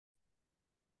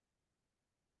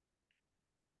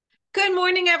Good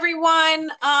morning, everyone.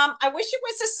 I wish it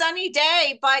was a sunny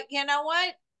day, but you know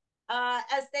what?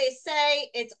 As they say,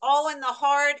 it's all in the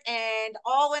heart and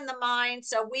all in the mind.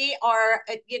 So we are,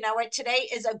 you know what? Today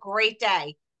is a great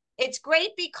day. It's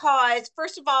great because,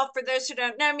 first of all, for those who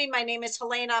don't know me, my name is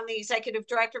Helena. I'm the executive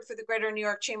director for the Greater New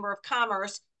York Chamber of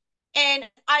Commerce. And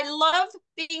I love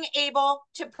being able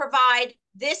to provide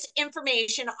this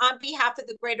information on behalf of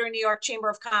the Greater New York Chamber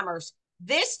of Commerce.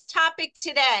 This topic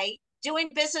today, doing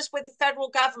business with the federal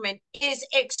government, is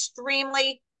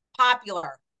extremely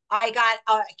popular. I got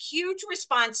a huge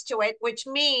response to it, which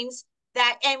means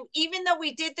that, and even though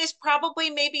we did this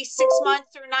probably maybe 6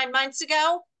 months or 9 months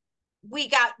ago, we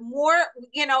got more,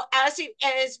 as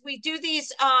we do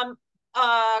these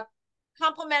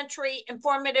complimentary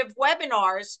informative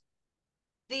webinars,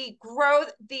 the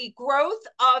growth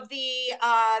of the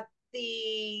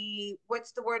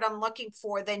what's the word I'm looking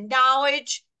for, the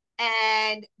knowledge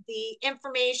and the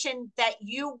information that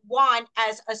you want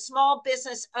as a small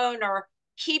business owner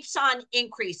keeps on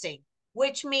increasing,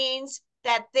 which means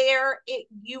that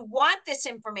you want this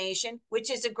information,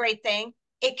 which is a great thing.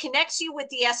 It connects you with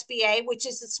the SBA, which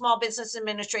is the Small Business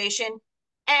Administration,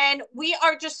 and we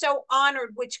are just so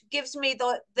honored, which gives me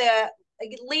the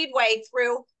leadway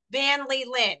through Van Lee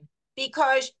Lin,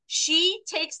 because she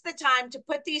takes the time to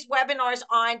put these webinars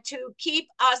on to keep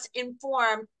us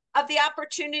informed of the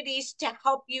opportunities to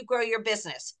help you grow your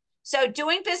business. So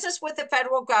doing business with the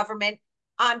federal government,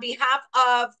 on behalf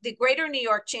of the Greater New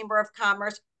York Chamber of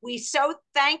Commerce, we so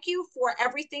thank you for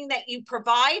everything that you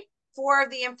provide for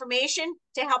the information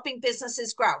to helping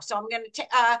businesses grow. So I'm going to,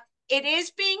 it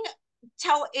is being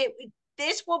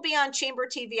this will be on Chamber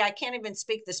TV. I can't even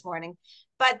speak this morning,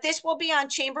 but this will be on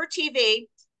Chamber TV.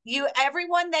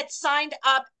 Everyone that signed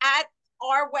up at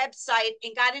our website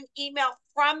and got an email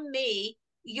from me,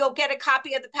 you'll get a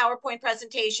copy of the PowerPoint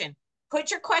presentation. Put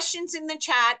your questions in the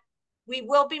chat. We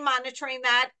will be monitoring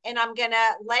that, and I'm going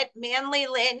to let Van Lee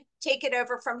Lin take it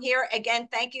over from here. Again,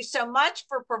 thank you so much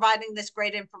for providing this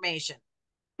great information.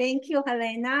 Thank you,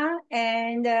 Helena,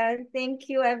 and thank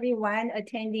you everyone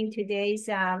attending today's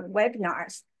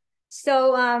webinars.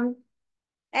 So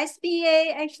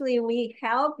SBA, actually, we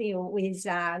help you with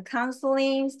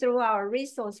counseling through our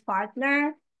resource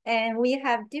partner, and we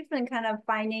have different kind of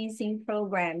financing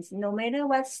programs. No matter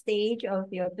what stage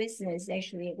of your business,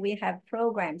 actually, we have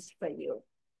programs for you.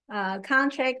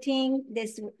 Contracting,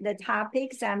 the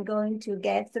topics I'm going to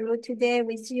get through today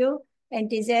with you, and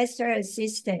disaster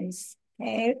assistance.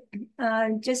 Okay,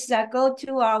 just go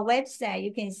to our website.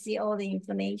 You can see all the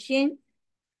information.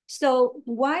 So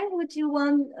why would you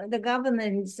want the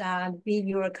governments be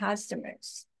your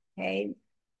customers? Okay,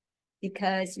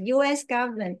 because U.S.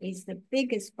 government is the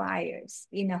biggest buyers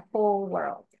in the whole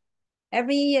world.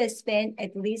 Every year spend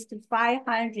at least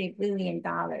 $500 billion.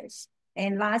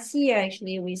 And last year,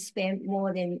 actually, we spent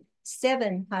more than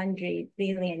 $700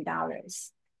 billion.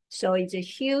 So it's a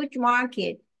huge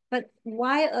market. But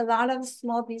why a lot of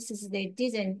small businesses, they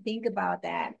didn't think about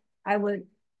that? I would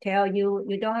tell you,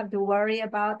 you don't have to worry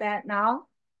about that now.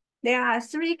 There are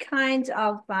three kinds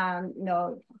of,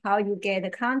 how you get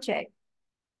a contract.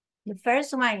 The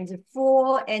first one is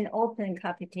full and open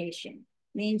competition.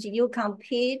 Means you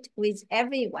compete with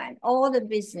everyone, all the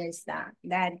business that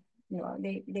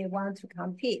they want to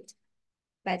compete.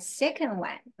 But second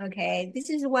one, okay, this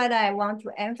is what I want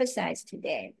to emphasize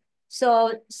today.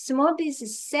 So small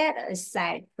business set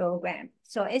aside program.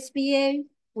 So SBA,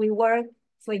 we work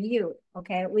for you,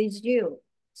 okay, with you.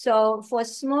 So for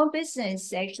small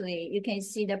business, actually, you can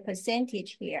see the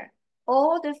percentage here.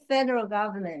 All the federal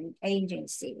government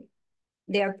agency,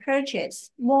 their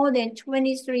purchase, more than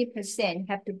 23%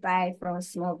 have to buy from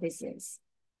small business.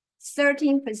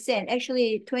 13%,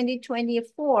 actually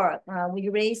 2024, we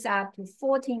raised up to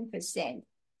 14%.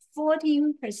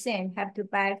 14% have to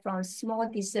buy from small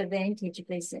disadvantaged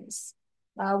business.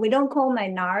 We don't call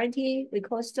minority, we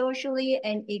call socially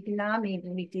and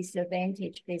economically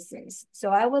disadvantaged business. So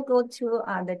I will go to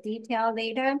the detail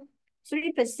later.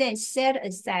 3% set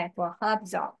aside for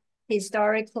HUBZO,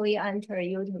 historically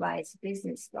underutilized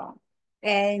business loan,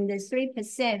 and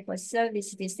 3% for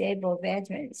service disabled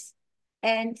veterans,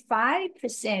 and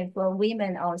 5% for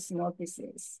women-owned small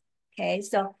business. Okay,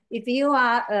 so if you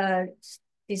are a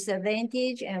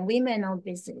disadvantaged and women-owned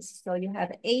business, so you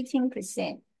have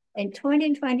 18%. In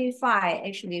 2025,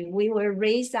 actually, we will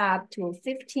raise up to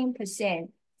 15%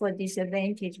 for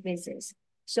disadvantaged business.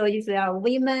 So if you are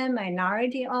women,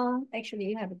 minority-owned, actually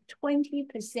you have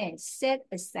 20% set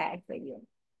aside for you.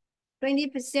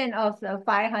 20% of the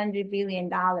 $500 billion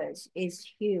is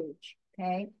huge,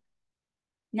 okay?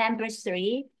 Number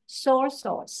three, sole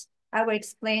source. I will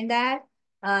explain that.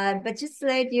 But just to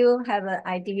let you have an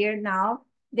idea now,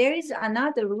 there is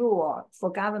another rule for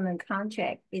government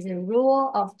contract, is a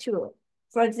rule of two.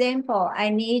 For example, I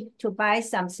need to buy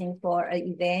something for an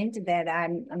event that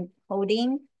I'm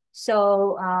holding.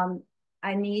 So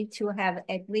I need to have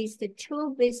at least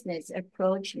two business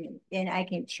approach me, then I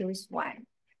can choose one.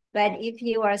 But if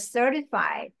you are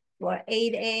certified for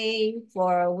 8A,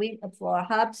 for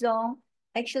HubZone,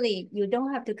 actually you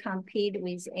don't have to compete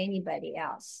with anybody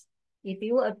else. If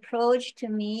you approach to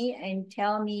me and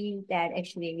tell me that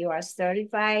actually you are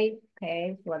certified,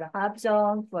 okay, for the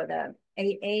HubZone, for the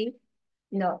 8A,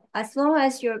 no, as long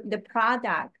as the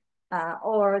product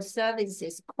or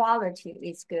services quality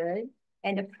is good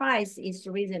and the price is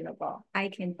reasonable, I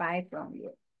can buy from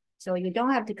you. So you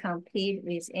don't have to compete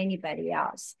with anybody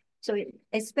else. So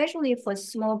especially for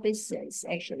small business,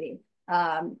 actually,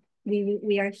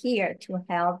 we are here to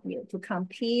help you to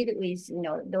compete with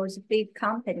those big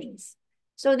companies.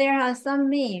 So there are some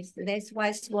myths. That's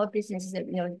why small businesses,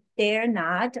 dare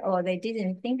not or they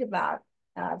didn't think about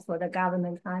for the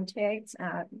government contracts.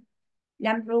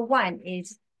 Number one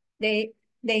is they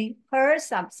heard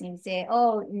something say,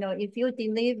 oh, if you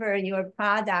deliver your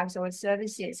products or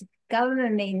services,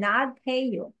 government may not pay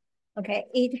you. Okay,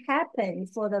 it happened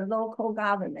for the local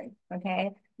government.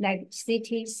 Okay, like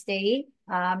city, state.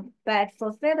 But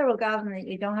for federal government,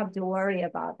 you don't have to worry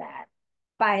about that.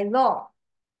 By law,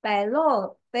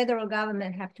 federal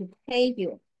government have to pay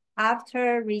you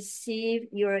after receive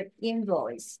your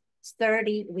invoice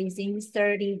within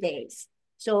 30 days.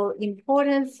 So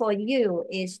important for you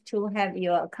is to have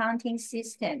your accounting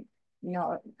system,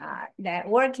 that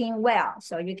working well,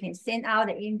 so you can send out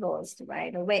the invoice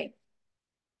right away.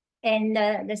 And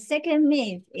the second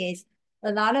myth is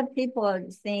a lot of people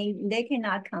think they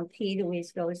cannot compete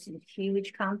with those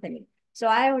huge companies. So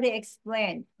I already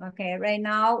explained, okay, right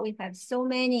now we have so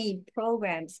many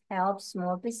programs help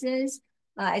small business,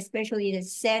 especially the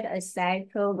set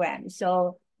aside program.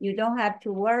 So you don't have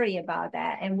to worry about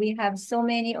that. And we have so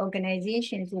many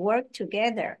organizations work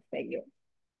together for you.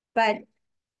 But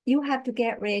you have to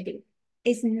get ready.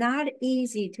 It's not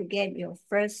easy to get your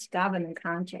first government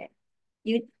contract.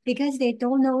 Because they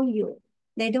don't know you.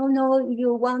 They don't know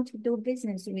you want to do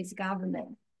business with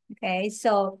government. Okay,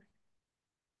 so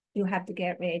you have to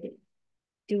get ready.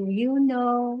 Do you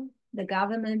know the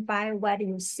government buy what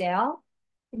you sell?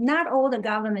 Not all the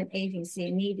government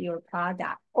agencies need your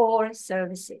product or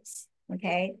services.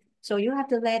 Okay, so you have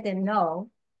to let them know.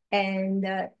 And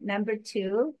number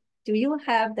two, do you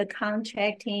have the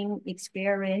contracting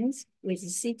experience with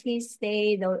city,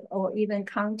 state, or even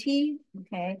county?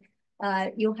 Okay,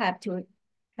 you have to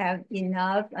have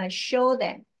enough, show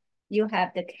them you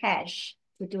have the cash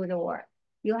to do the work.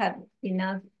 You have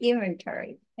enough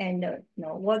inventory and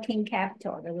working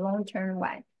capital, the long-term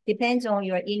one. Depends on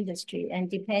your industry and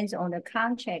depends on the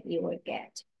contract you will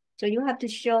get. So you have to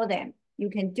show them you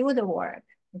can do the work.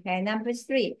 Okay, number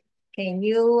three, can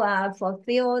you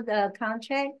fulfill the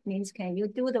contract? Means can you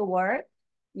do the work?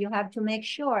 You have to make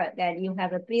sure that you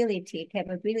have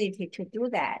capability to do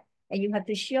that. And you have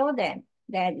to show them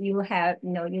that you have,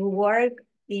 you work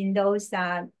in those,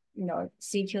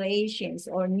 situations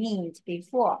or needs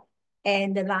before.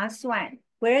 And the last one,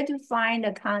 where to find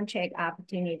the contract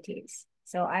opportunities.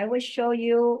 So I will show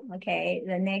you, okay,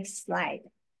 the next slide.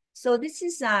 So this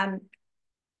is,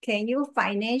 can you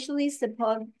financially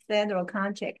support federal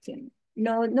contracting?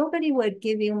 No, nobody will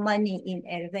give you money in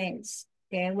advance,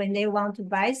 okay, when they want to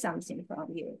buy something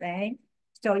from you, right?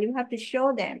 So you have to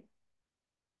show them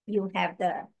you have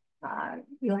the,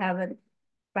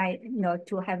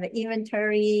 to have an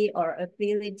inventory or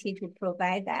ability to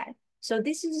provide that. So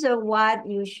this is what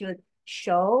you should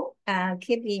show.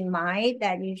 Keep in mind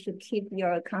that you should keep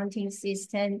your accounting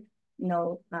system,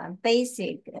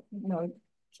 basic,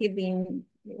 keeping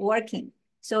working.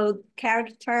 So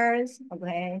characters,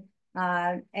 okay,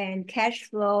 and cash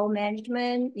flow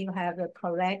management. You have the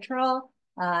collateral,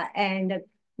 and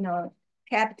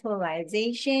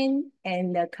capitalization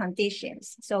and the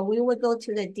conditions. So we will go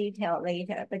to the detail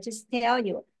later, but just tell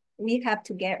you, we have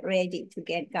to get ready to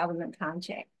get government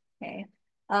contract, okay?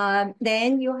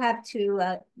 Then you have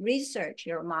to research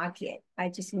your market. I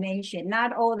just mentioned,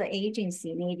 not all the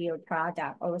agency need your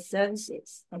product or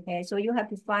services, okay? So you have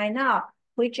to find out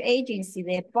which agency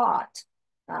they bought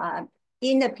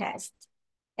in the past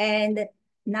and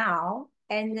now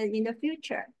and in the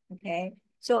future, okay?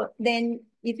 So then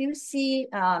if you see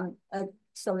a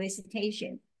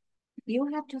solicitation, you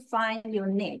have to find your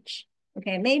niche.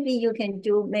 Okay, maybe you can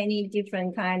do many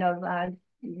different kind of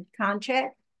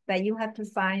contract, but you have to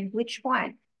find which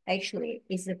one actually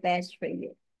is the best for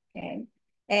you. Okay,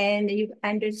 and you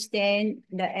understand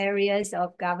the areas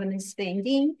of government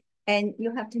spending, and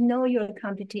you have to know your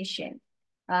competition.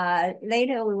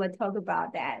 Later, we will talk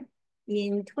about that.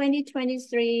 In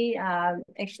 2023,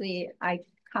 actually, I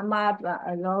come up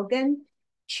a slogan,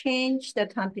 change the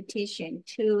competition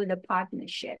to the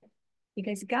partnership,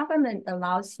 because government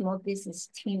allows small business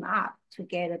team up to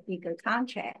get a bigger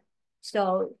contract.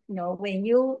 So, when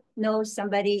you know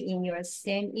somebody in your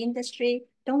same industry,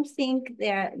 don't think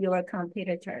they're your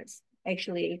competitors.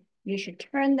 Actually, you should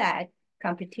turn that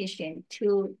competition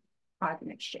to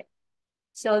partnership.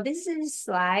 So this is a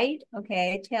slide,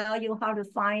 okay, tell you how to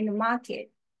find the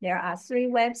market. There are 3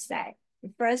 websites.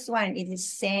 The first one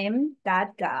is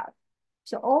sam.gov.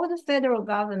 So all the federal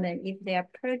government, if they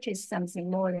have purchased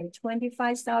something more than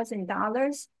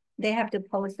 $25,000, they have to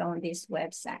post on this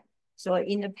website. So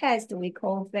in the past, we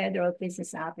call federal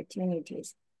business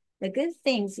opportunities. The good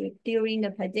things during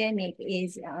the pandemic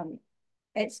is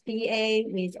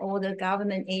SBA with all the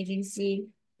government agency,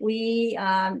 we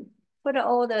put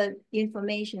all the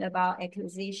information about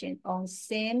acquisition on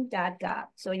sam.gov.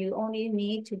 So you only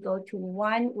need to go to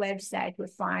one website to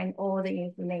find all the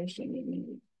information you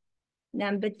need.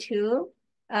 Number 2,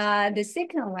 the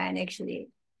second one actually,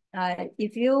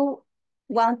 if you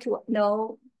want to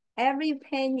know every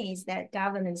pennies that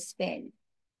government spend,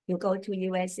 you go to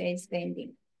USA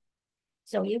Spending.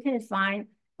 So you can find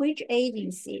which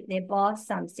agency they bought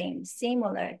something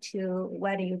similar to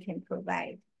what you can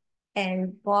provide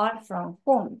and bought from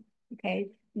whom, okay?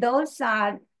 Those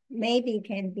are maybe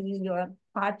can be your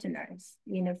partners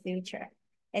in the future.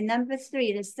 And number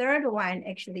 3, the third one,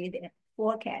 actually the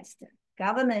forecast.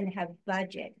 Government have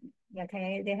budget,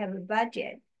 okay? They have a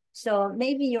budget. So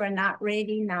maybe you're not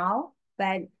ready now,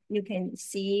 but you can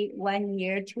see 1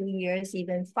 year, 2 years,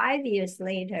 even 5 years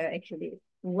later, actually,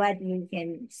 what you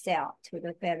can sell to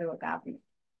the federal government.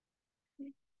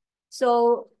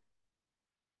 So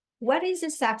what is a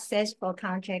successful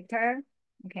contractor?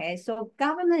 Okay, so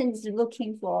government is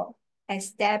looking for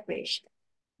established,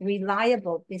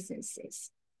 reliable businesses,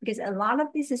 because a lot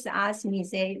of businesses ask me,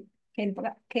 say, can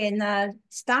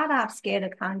startups get a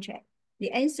contract? The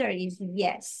answer is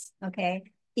yes, okay?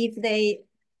 If they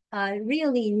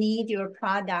really need your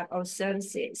product or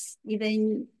services,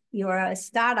 even your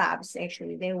startups,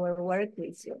 actually, they will work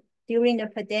with you. During the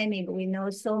pandemic, we know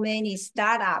so many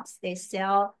startups, they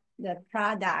sell the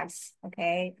products,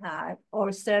 okay,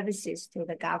 or services to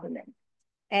the government.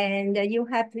 And you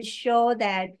have to show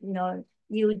that,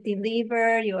 you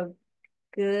deliver your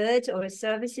goods or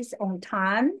services on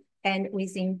time and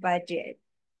within budget.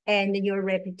 And your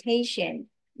reputation,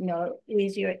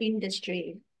 with your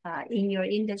industry, in your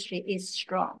industry is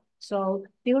strong. So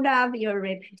build up your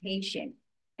reputation.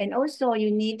 And also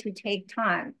you need to take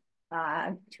time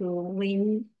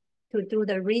to do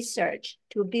the research,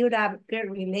 to build up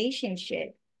good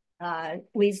relationship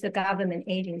with the government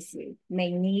agency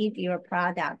may need your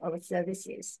product or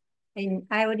services. And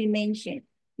I already mentioned,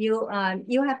 you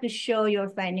have to show you're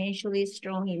financially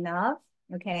strong enough,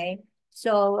 okay?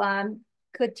 So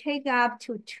could take up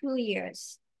to 2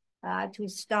 years to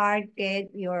start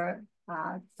get your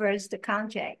first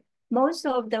contract. Most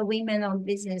of the women-owned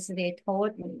business, they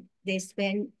told me they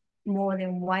spend more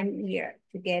than 1 year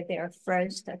to get their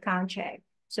first contract.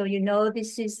 So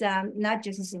this is not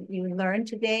just you learn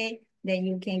today, then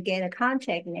you can get a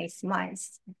contract next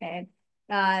month, okay?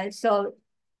 So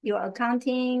your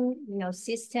accounting,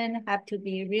 system have to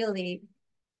be really,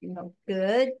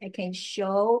 good. I can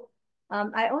show.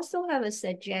 I also have a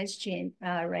suggestion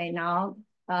right now,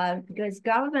 because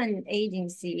government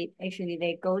agency, actually,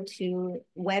 they go to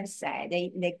website,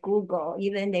 they Google,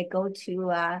 even they go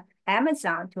to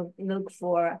Amazon to look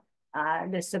for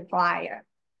the supplier.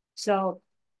 So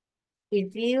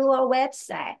if your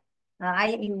website,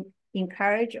 I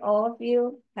encourage all of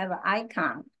you have an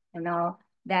icon,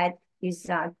 that is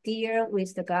deal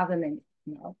with the government,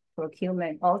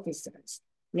 procurement officers.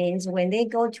 Means when they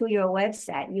go to your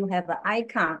website, you have an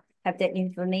icon, have the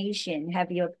information,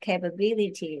 have your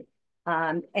capability,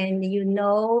 and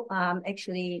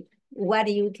actually what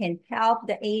you can help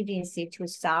the agency to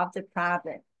solve the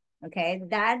problem. Okay,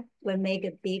 that will make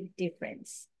a big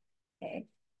difference. Okay,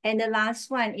 and the last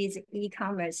one is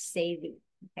e-commerce savvy.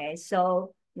 Okay,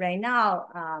 so right now,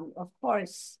 of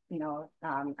course,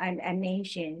 I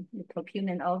mentioned the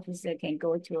procurement officer can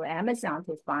go to Amazon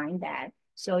to find that.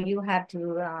 So you have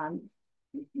to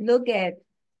look at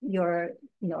your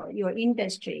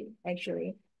industry,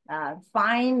 actually,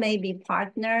 find maybe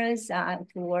partners to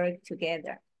work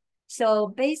together. So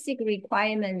basic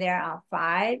requirement, there are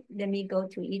 5. Let me go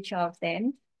to each of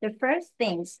them. The first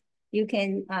things, you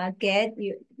can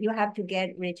you have to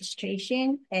get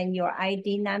registration and your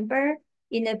ID number.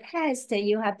 In the past,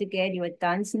 you have to get your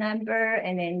DUNS number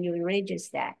and then you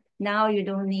register. Now you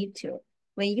don't need to.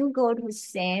 When you go to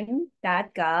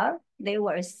SAM.gov, they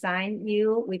will assign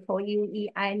you, we call you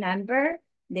EI number.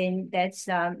 Then that's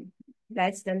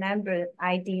the number,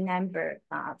 ID number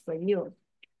for you.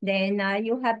 Then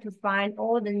you have to find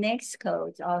all the next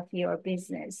codes of your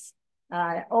business.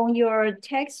 On your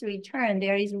tax return,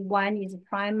 there is one is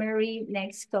primary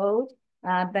next code,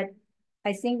 but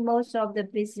I think most of the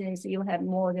business, you have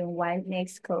more than one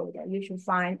next code. You should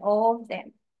find all of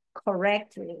them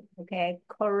correctly, okay?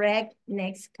 Correct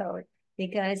next code,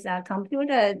 because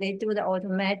computer, they do the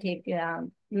automatic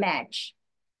match.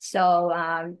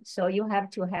 So, so you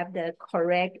have to have the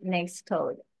correct next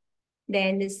code.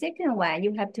 Then the second one,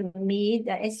 you have to meet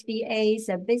the SBA's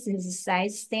business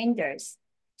size standards.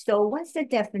 So what's the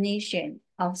definition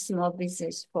of small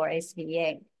business for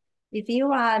SBA? If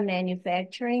you are a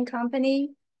manufacturing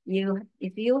company,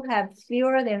 if you have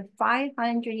fewer than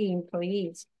 500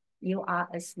 employees, you are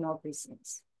a small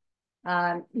business.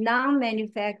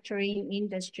 Non-manufacturing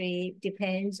industry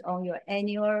depends on your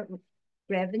annual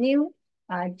revenue.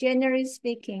 Generally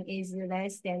speaking, is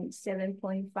less than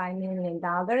 $7.5 million,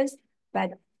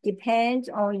 but depends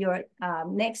on your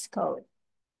next code.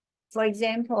 For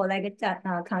example, like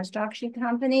a construction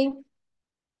company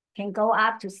can go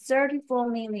up to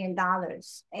 $34 million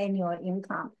annual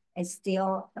income and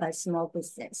still a small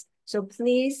business. So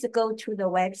please go to the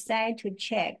website to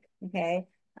check, okay,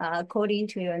 according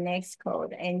to your next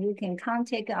code. And you can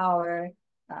contact our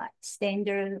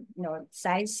standard,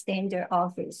 size standard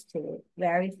office to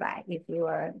verify if you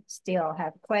are still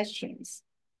have questions.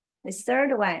 The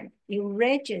third one, you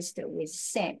register with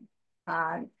SAM.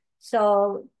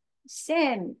 So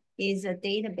SAM is a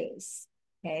database.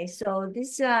 Okay, so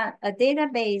this a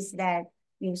database that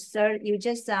you search, you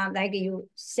just like you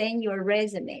send your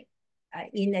resume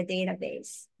in a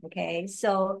database. Okay,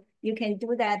 so you can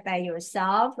do that by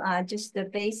yourself, just the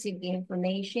basic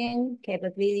information,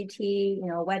 capability,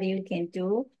 what you can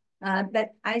do.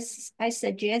 But I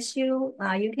suggest you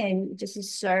can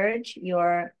just search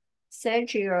your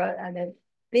the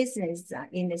business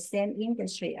in the same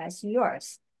industry as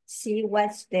yours. See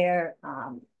what's their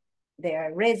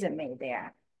resume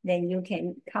there. Then you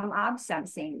can come up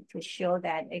something to show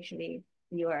that actually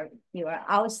you are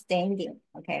outstanding,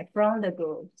 okay, from the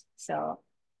group. So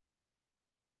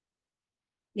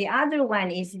the other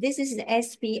one is, this is the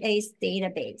SBA's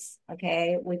database,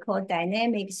 okay? We call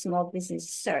Dynamic Small Business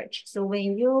Search. So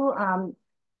when you,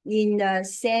 in the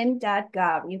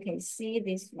SAM.gov, you can see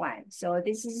this one. So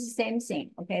this is the same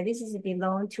thing, okay? This is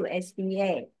belong to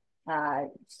SBA.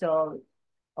 So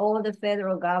all the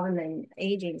federal government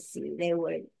agency, they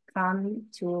would come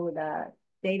to the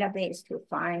database to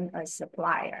find a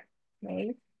supplier,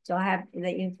 okay? So I have the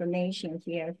information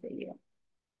here for you.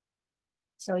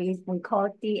 So we call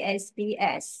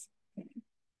DSBS.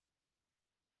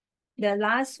 The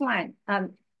last one,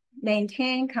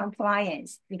 maintain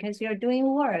compliance, because you're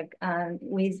doing work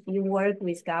you work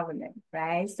with government,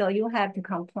 right? So you have to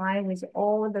comply with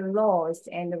all the laws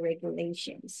and the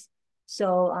regulations.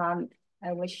 So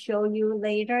I will show you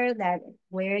later that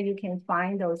where you can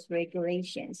find those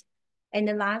regulations. And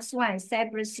the last one,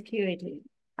 cybersecurity,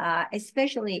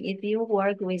 especially if you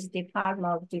work with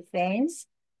Department of Defense,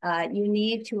 you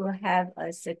need to have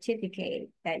a certificate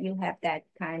that you have that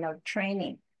kind of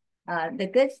training. The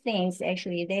good things,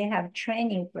 actually, they have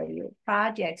training for you,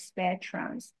 project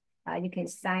spectrums. You can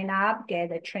sign up, get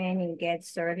the training, get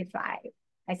certified.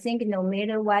 I think no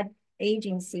matter what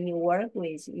agency you work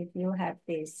with, if you have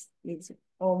this, it's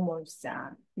almost,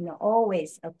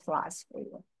 always a plus for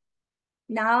you.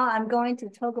 Now I'm going to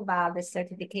talk about the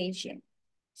certification.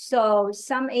 So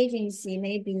some agency,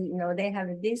 maybe, they have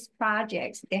these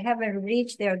projects, they haven't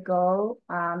reached their goal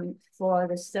for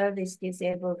the service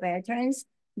disabled veterans.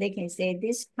 They can say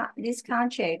this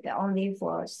contract only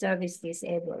for service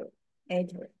disabled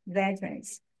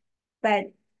veterans, but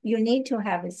you need to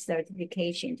have a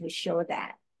certification to show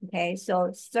that, okay?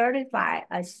 So certify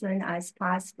as soon as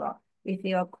possible. If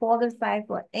you are qualified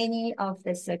for any of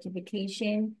the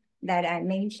certification that I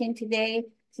mentioned today,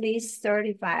 please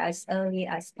certify as early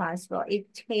as possible.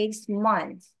 It takes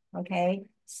months, okay?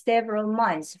 Several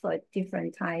months for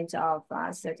different kinds of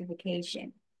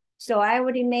certification. So I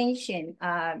already mentioned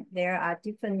there are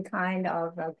different kind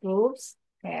of groups.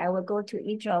 Okay, I will go to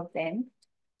each of them.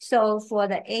 So for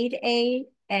the 8A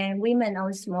and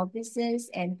women-owned small business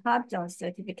and HubZone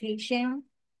certification,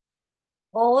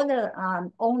 all the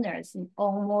owners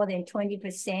own more than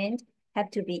 20%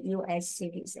 have to be U.S.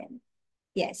 citizens.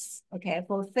 Yes, okay.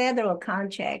 For federal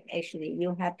contract, actually,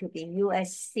 you have to be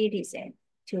U.S. citizen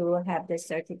to have the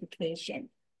certification.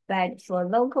 But for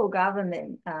local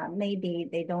government, maybe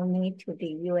they don't need to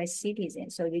be U.S. citizen,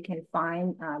 so you can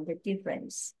find the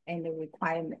difference and the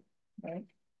requirement. Right?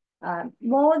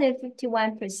 More than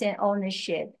 51%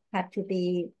 ownership have to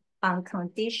be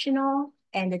unconditional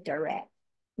and direct.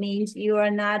 Means you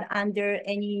are not under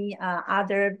any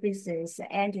other business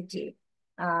entity,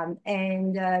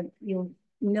 and you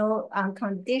know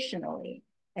unconditionally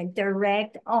and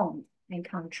direct own and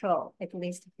control at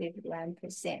least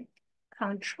 51%.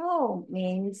 Control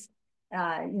means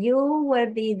you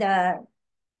will be the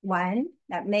one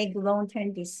that make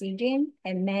long-term decision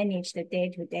and manage the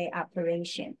day-to-day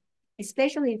operation,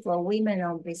 especially for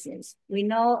women-owned business. We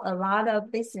know a lot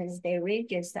of business, they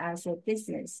register as a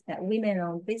business,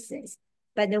 women-owned business,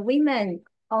 but the women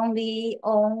only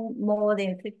own more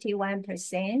than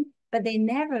 51%, but they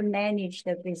never manage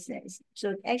the business.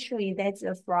 So actually that's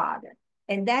a fraud.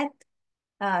 And that,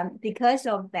 because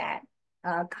of that,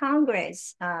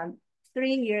 Congress,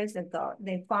 3 years ago,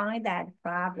 they found that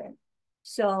problem.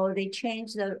 So they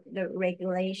changed the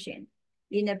regulation.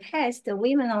 In the past, the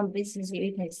women-owned business,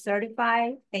 you can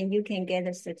certify and you can get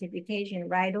a certification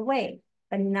right away.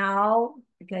 But now,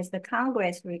 because the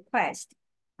Congress request,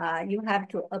 you have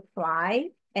to apply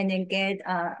and then get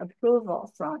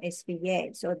approval from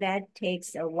SBA. So that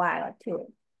takes a while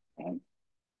too. Okay.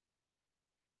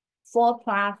 For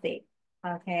profit,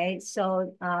 okay?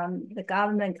 So the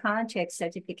government contract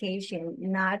certification,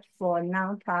 not for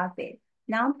nonprofit.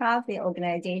 Nonprofit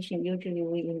organization, usually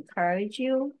we encourage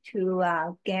you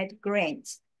to get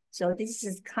grants. So this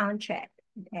is contract,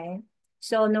 okay?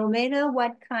 So no matter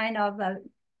what kind of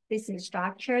business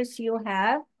structures you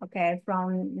have, okay,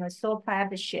 from sole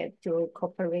proprietorship to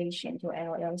corporation to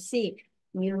LLC,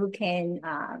 you can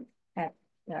have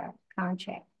the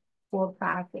contract for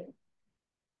profit.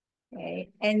 Okay.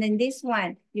 And then this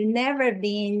one, you haven't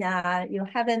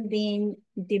been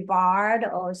debarred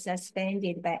or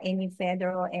suspended by any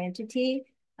federal entity,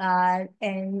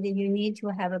 and you need to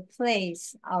have a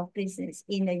place of business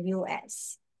in the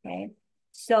U.S. Okay.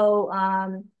 So,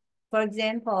 for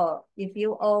example, if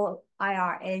you owe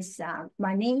IRS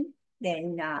money,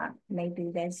 then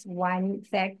maybe that's one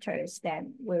factors that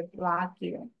will block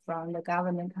you from the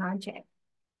government contract.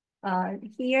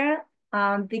 Here,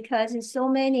 because so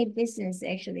many business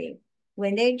actually,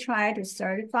 when they try to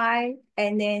certify,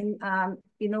 and then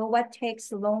you know what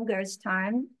takes longest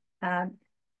time,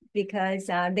 because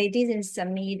they didn't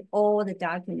submit all the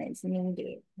documents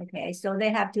needed. Okay, so they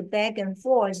have to back and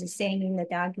forth sending the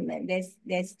document.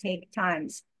 This take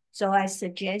times. So I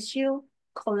suggest you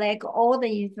collect all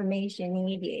the information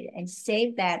needed and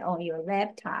save that on your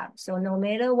laptop. So no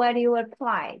matter what you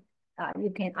apply,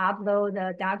 you can upload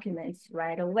the documents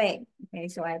right away. Okay,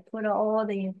 so I put all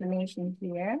the information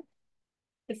here.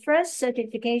 The first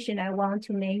certification I want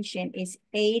to mention is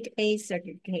 8A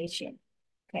certification.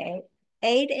 Okay,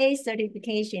 8A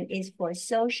certification is for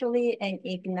socially and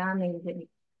economically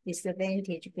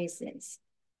disadvantaged business.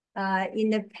 In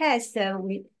the past,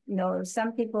 we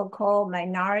some people call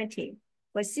minority.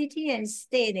 For city and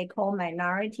state, they call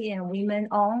minority and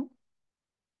women-owned.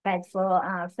 But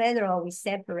for federal, we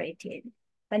separated.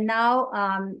 But now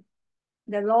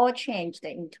the law changed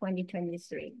in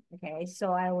 2023. Okay,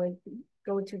 so I will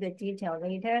go to the detail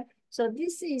later. So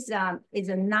this is a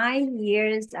 9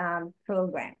 years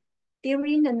program.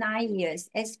 During the 9 years,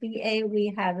 SBA,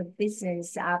 we have a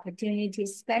business opportunity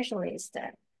specialist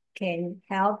that can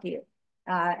help you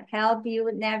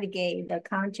navigate the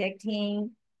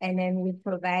contracting, and then we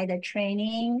provide the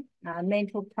training,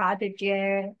 mental project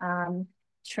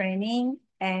training,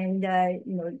 and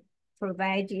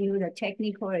provide you the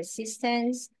technical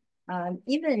assistance.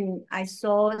 Even I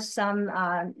saw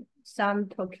some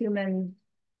procurement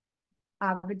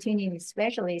opportunity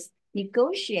specialists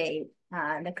negotiate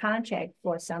the contract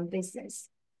for some business.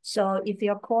 So if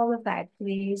you're qualified,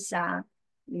 please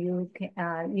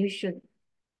you should.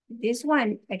 This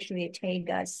one actually take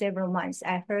several months.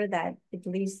 I heard that at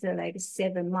least like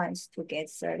 7 months to get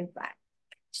certified.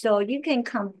 So you can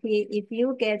complete, if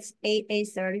you get 8A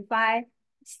certified,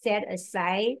 set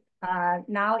aside,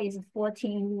 now is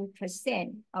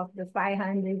 14% of the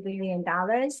 $500 billion.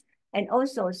 And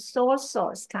also sole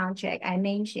source contract I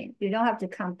mentioned, you don't have to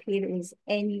compete with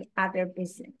any other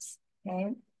business, okay?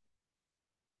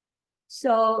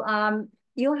 So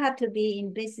you have to be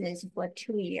in business for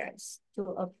 2 years to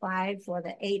apply for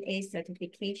the 8A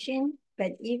certification.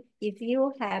 But if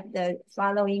you have the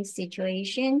following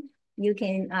situation, you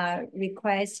can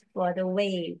request for the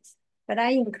waive. But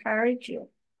I encourage you,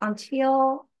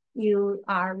 until you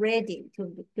are ready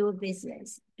to do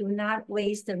business. Do not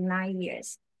waste the 9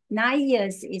 years. 9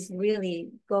 years is really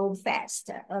go fast.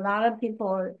 A lot of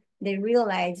people, they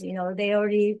realize, they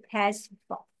already passed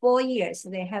 4 years.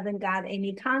 They haven't got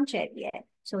any contract yet.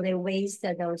 So they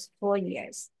wasted those 4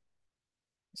 years.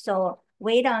 So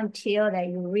wait until that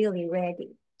you're really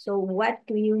ready. So what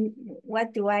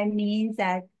do I mean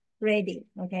that ready?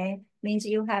 Okay, means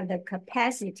you have the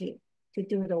capacity to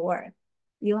do the work.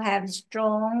 You have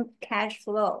strong cash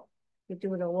flow to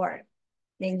do the work.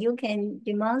 Then you can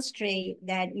demonstrate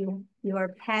that your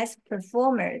past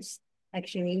performers,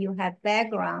 actually you have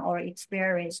background or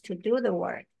experience to do the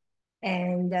work.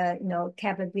 And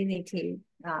capability,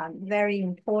 very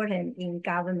important in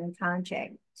government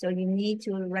contract. So you need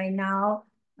to right now,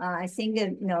 I think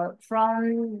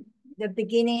from the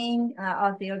beginning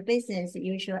of your business,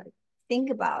 you should think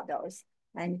about those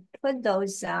and put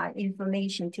those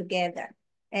information together.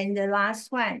 And the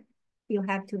last one, you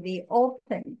have to be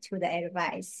open to the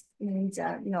advice. Means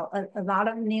a lot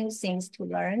of new things to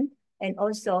learn, and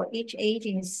also each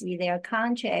agency, their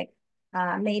contract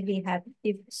maybe have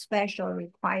special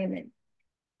requirement.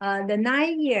 The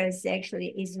 9 years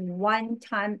actually is one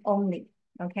time only,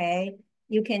 okay?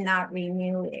 You cannot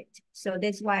renew it. So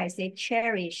that's why I say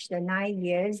cherish the 9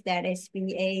 years that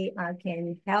SBA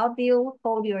can help you,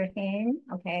 hold your hand,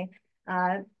 okay?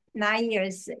 9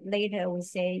 years later, we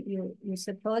say you're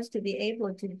supposed to be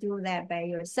able to do that by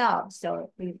yourself.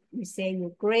 So we say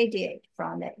you graduate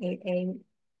from the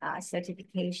 8A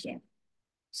certification.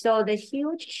 So the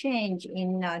huge change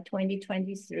in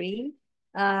 2023.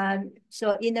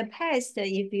 So in the past,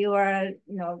 if you are,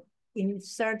 in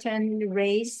certain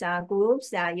race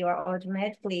groups, you are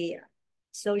automatically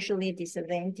socially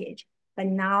disadvantaged. But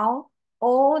now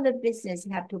all the business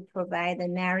have to provide the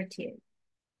narrative.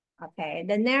 Okay,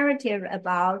 the narrative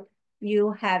about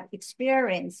you have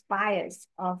experienced bias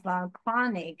of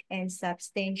chronic and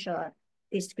substantial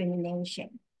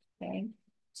discrimination. Okay,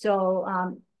 so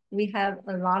we have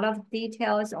a lot of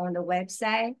details on the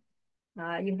website.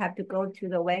 You have to go to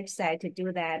the website to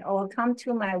do that, or come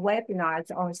to my webinars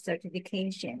on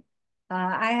certification.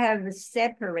 I have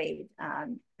separate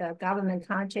the government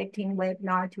contracting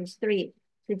webinar to 3.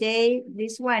 Today,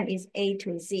 this one is A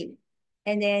to Z.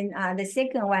 And then the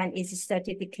second one is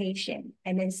certification.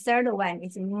 And then third one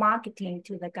is marketing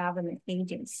to the government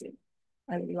agency.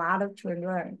 A lot to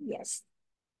learn, yes.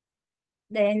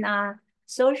 Then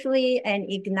socially and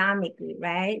economically,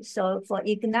 right? So for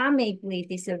economically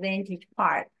disadvantaged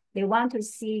part, they want to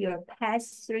see your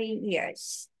past 3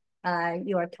 years,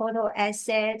 your total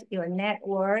asset, your net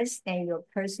worth, and your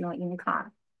personal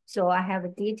income. So I have a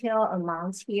detailed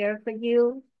amounts here for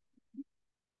you.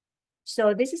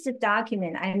 So this is a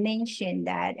document. I mentioned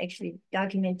that actually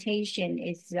documentation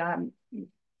is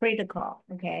critical,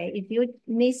 okay? If you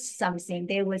miss something,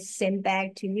 they will send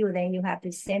back to you, then you have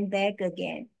to send back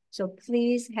again. So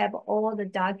please have all the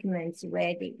documents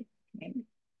ready. Okay?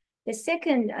 The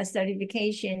second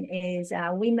certification is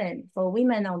for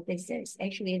women-owned business.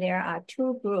 Actually, there are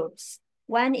 2 groups.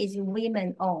 One is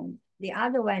women-owned. The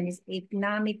other one is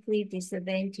economically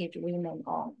disadvantaged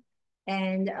women-owned.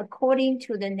 And according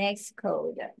to the next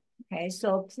code, okay,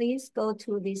 so please go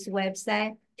to this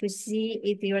website to see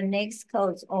if your next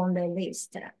code's on the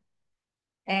list.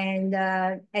 And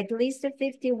at least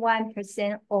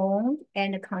 51% owned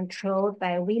and controlled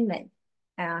by women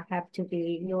have to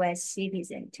be US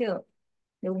citizen too.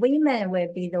 The women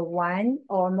will be the one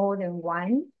or more than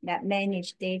one that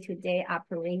manage day-to-day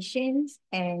operations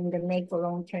and make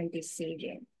long-term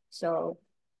decision. So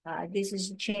this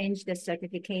is change the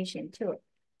certification too.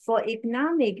 For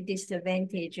economic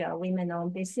disadvantage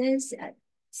women-owned business,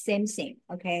 same thing,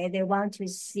 okay? They want to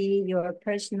see your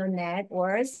personal net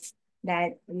worth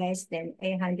that less than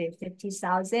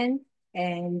 850,000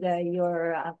 and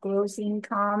your gross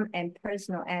income and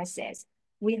personal assets.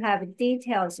 We have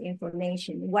details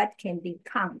information, what can be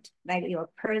count, like your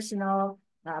personal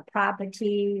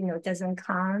property, doesn't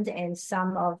count, and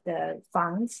some of the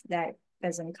funds that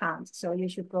doesn't count. So you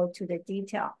should go to the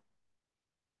detail.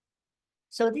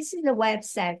 So this is the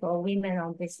website for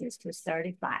women-owned business to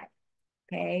certify,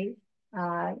 okay?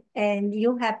 And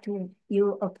you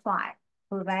apply,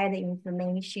 provide the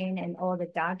information and all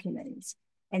the documents,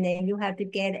 and then you have to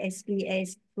get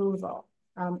SBA's approval.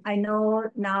 I know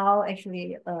now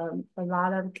actually a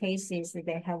lot of cases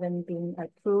they haven't been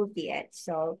approved yet.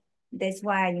 So that's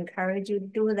why I encourage you to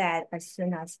do that as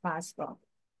soon as possible.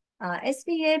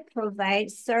 SBA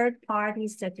provides third-party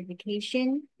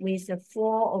certification with the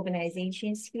 4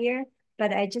 organizations here,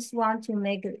 but I just want to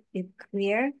make it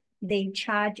clear, they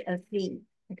charge a fee,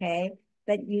 okay?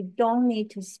 but you don't need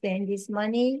to spend this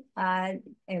money. And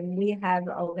we have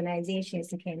organizations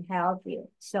that can help you.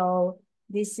 So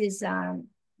this is the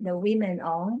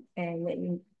women-owned and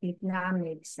the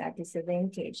economics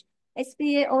disadvantage.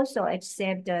 SBA also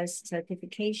accepts the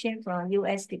certification from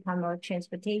U.S. Department of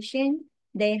Transportation.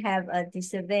 They have a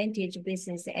disadvantaged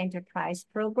business enterprise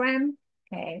program.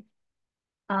 Okay.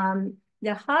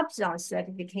 The HubZone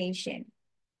certification,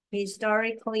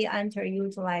 historically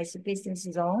underutilized business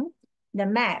zone. The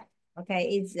map, okay,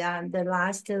 is the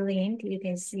last link. You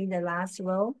can see the last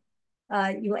row.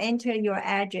 You enter your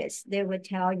address. They will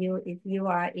tell you if you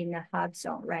are in the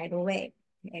HubZone right away.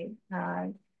 Okay.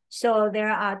 So there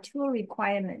are two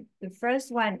requirements. The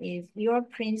first one is your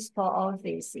principal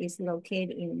office is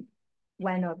located in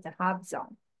one of the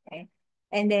HubZone. Okay.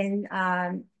 And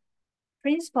then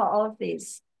principal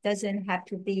office doesn't have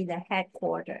to be the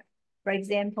headquarters. For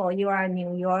example, you are a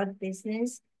New York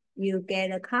business, you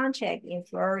get a contract in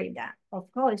Florida. Of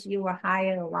course, you will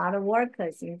hire a lot of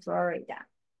workers in Florida.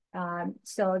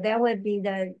 So that would be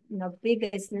the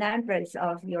biggest numbers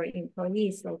of your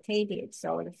employees located.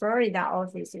 So the Florida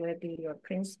office will be your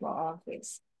principal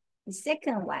office. The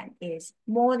second one is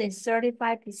more than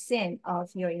 35% of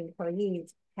your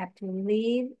employees have to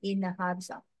live in the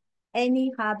HubZone.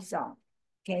 Any HubZone,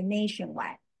 okay,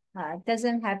 nationwide.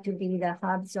 Doesn't have to be the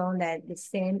HubZone that the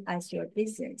same as your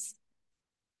business.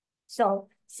 So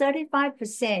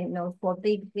 35% for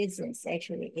big business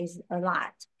actually is a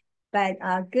lot, but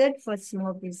good for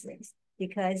small business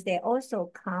because they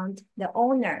also count the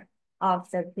owner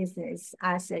of the business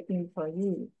as an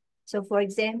employee. So for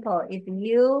example, if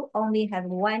you only have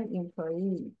one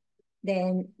employee,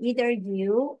 then either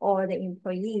you or the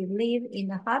employee live in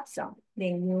the HubZone,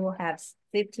 then you have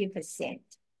 50%,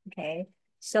 okay?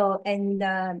 So, and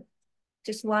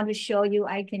just want to show you,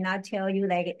 I cannot tell you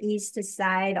like east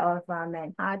side of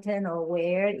Manhattan or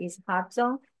where is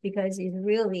HubZone because it's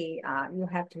really, you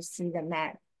have to see the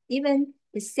map. Even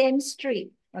the same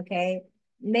street, okay?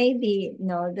 Maybe,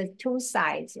 the two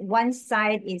sides, one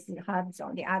side is the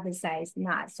HubZone, the other side is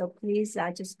not. So please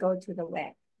just go to the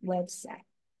website.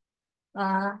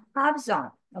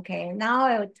 HubZone, okay, now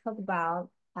I will talk about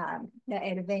the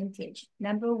advantage.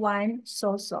 Number one,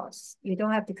 sole source. You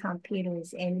don't have to compete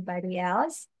with anybody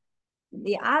else.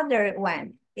 The other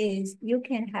one is you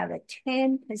can have a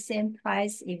 10%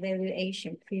 price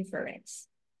evaluation preference.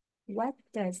 What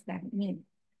does that mean?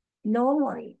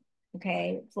 Normally,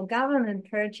 okay, for government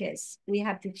purchase, we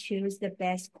have to choose the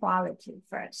best quality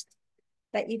first.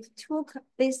 But if two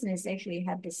businesses actually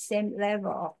have the same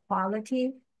level of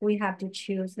quality, we have to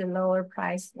choose the lower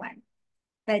price one.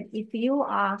 But if you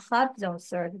are HubZone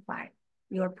certified,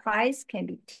 your price can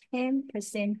be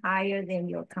 10% higher than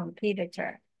your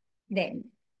competitor, then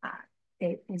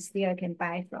they still can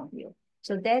buy from you.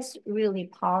 So that's really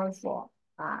powerful.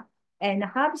 And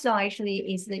HubZone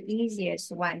actually is the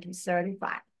easiest one to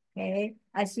certify. Okay,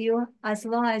 as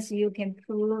long as you can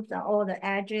prove all the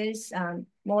address,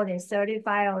 more than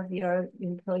 35 of your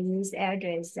employees'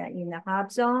 address in the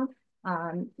HubZone,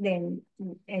 then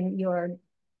and your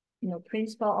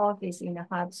principal office in the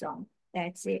HubZone.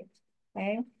 That's it.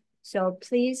 Okay, so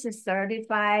please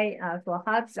certify for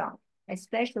HubZone.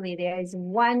 Especially there is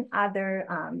one other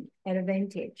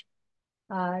advantage.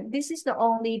 This is the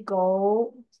only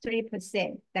goal,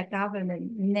 3% that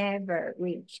government never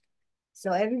reached.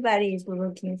 So everybody is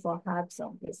looking for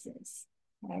HubZone business.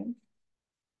 Okay.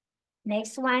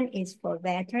 Next one is for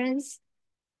veterans.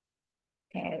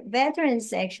 Okay,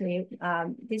 veterans actually,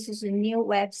 this is a new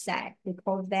website we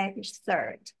call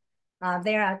VetCert.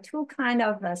 There are two kinds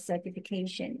of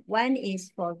certification. One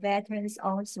is for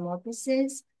veterans-owned small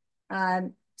business.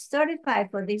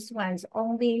 Certified for this one's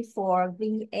only for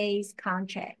VA's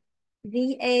contract.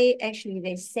 VA actually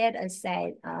they set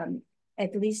aside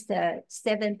at least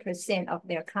 7% of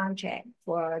their contract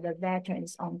for the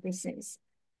veterans-owned business.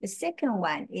 The second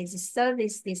one is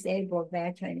service-disabled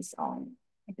veterans-owned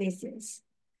business.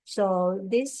 So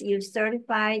this you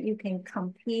certify, you can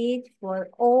compete for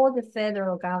all the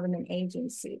federal government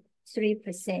agency,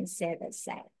 3% set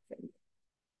aside for you.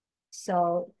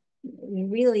 So we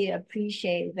really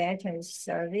appreciate veterans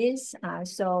service.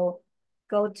 So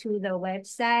go to the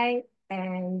website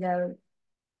and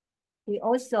we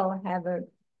also have an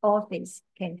office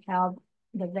can help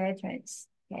the veterans,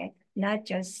 okay? Not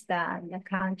just the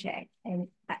contract and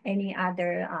any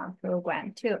other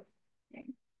program too. Okay?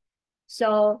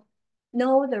 So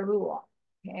know the rule.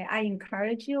 Okay, I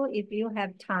encourage you if you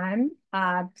have time,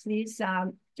 please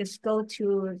just go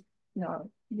to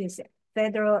this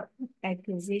federal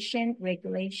acquisition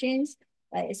regulations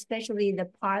especially the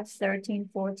parts 13,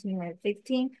 14, and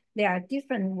 15, there are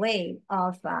different ways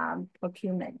of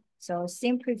procurement. So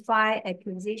simplify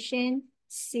acquisition,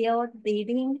 sealed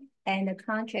bidding, and the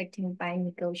contracting by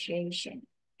negotiation,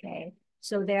 okay?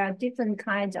 So there are different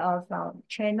kinds of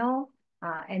channel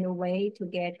and a way to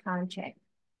get contract.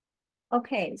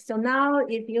 Okay, so now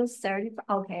if you certify,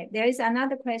 okay, there is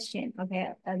another question,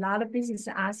 okay? A lot of businesses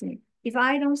ask me, if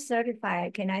I don't certify,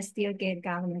 can I still get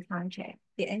government contract?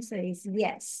 The answer is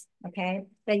yes, okay?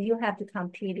 But you have to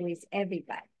compete with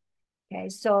everybody, okay?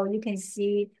 So you can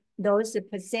see those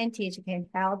percentage can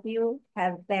help you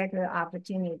have better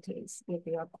opportunities if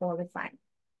you are qualified.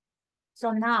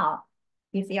 So now,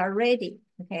 if you are ready,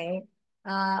 okay,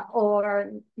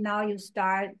 or now you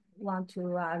want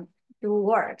to do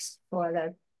works for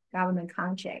the government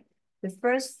contract, the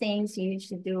first things you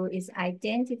should do is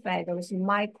identify those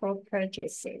micro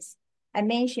purchases. I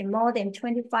mentioned more than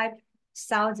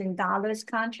 $25,000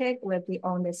 contract will be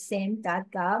on the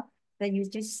same.gov, but you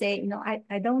just say, you know,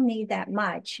 I don't need that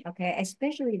much, okay?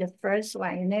 Especially the first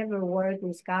one, you never work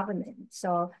with government.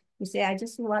 So you say, I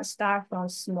just want to start from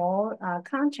small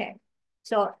contract.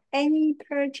 So any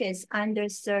purchase under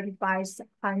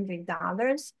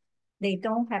 $3,500, they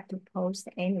don't have to post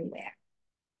anywhere.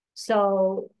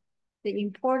 So the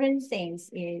important things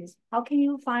is, how can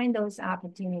you find those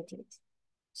opportunities?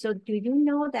 So do you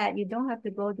know that you don't have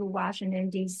to go to Washington,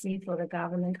 D.C. for the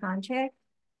government contract?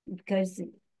 Because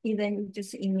even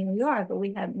just in New York,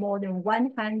 we have more than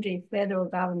 100 federal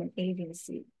government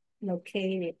agencies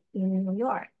located in New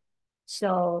York.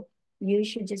 So you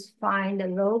should just find the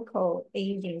local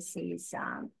agencies,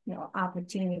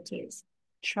 opportunities.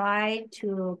 Try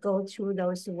to go to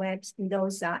those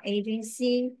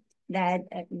agencies that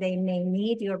they may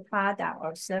need your product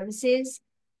or services.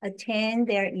 Attend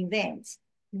their events.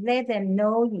 Let them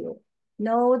know you.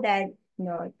 Know that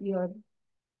your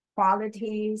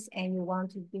qualities and you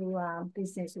want to do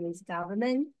business with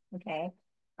government. Okay,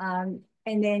 and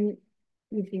then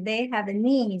if they have the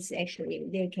needs, actually,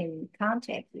 they can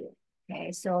contact you.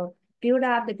 Okay, so build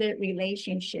up the good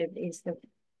relationship is the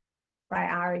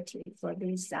priority for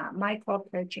these micro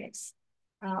purchase.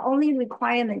 Only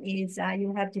requirement is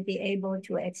you have to be able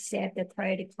to accept the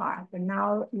credit card, but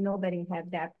now nobody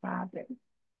have that problem.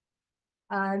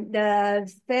 The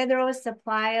federal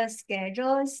supplier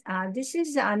schedules, this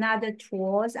is another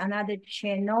tools, another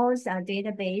channels,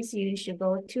 database you should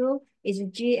go to is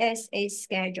GSA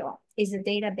schedule, is a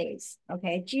database,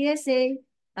 okay? GSA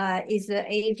is the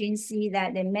agency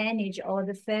that they manage all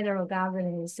the federal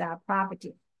government's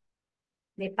property.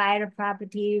 They buy the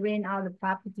property, rent out the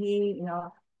property,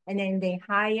 and then they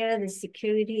hire the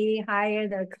security, hire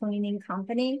the cleaning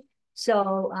company.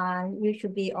 So you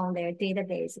should be on their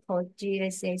database called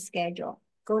GSA schedule.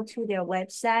 Go to their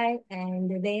website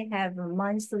and they have a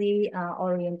monthly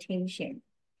orientation.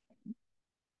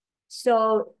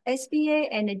 So SBA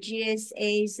and the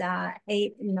GSA's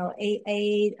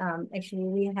actually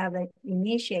we have an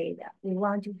initiative. We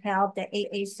want to help the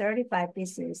AA certified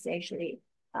business actually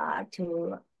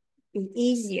to be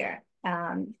easier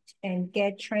and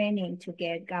get training to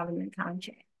get government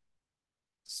contract.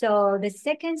 So the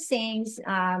second things,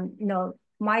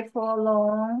 micro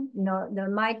loan, the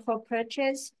micro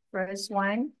purchase, first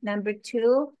one. Number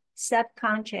two,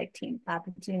 subcontracting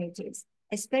opportunities,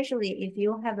 especially if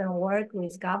you haven't worked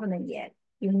with government yet,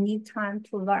 you need time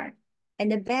to learn.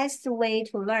 And the best way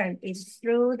to learn is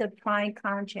through the prime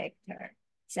contractor.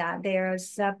 So they're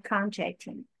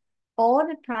subcontracting. All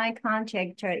the prime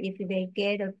contractor, if they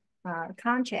get a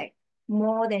contract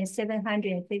more than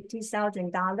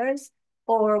 $750,000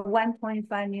 or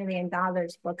 $1.5 million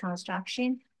for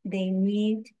construction, they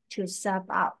need to sub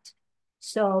out.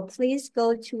 So please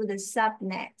go to the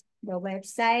subnet, the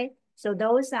website. So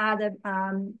those are the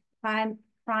prime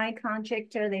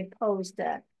contractor, they post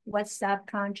what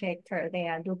subcontractor they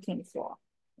are looking for.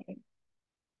 Okay.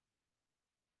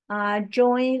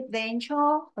 Joint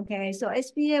venture, okay, so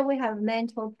SBA, we have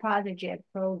mentor project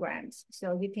programs.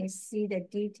 So you can see the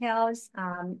details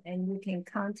and you can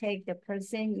contact the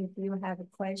person if you have a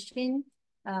question.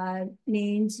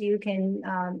 Means you can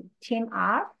team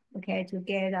up, okay, to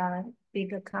get a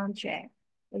bigger contract.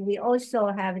 We also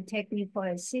have technical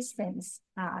assistance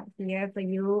here for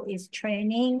you is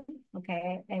training,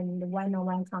 okay, and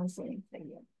one-on-one counseling for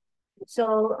you.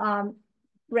 So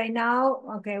right now,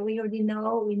 okay, we already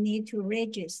know we need to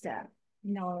register,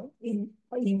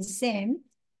 in SIM,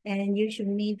 and you should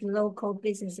meet local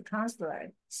business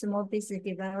counselor, Small Business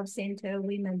Development Center,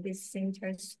 Women Business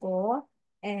Center School,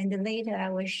 and later I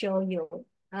will show you.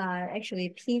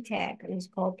 Actually, PTAC is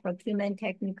called Procurement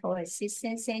Technical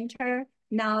Assistance Center.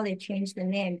 now they changed the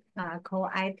name,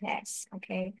 called IPEX,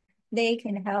 okay? They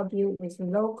can help you with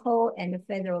local and the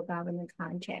federal government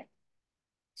contract.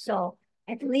 So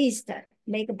at least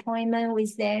make appointment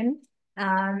with them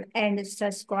and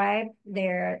subscribe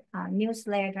their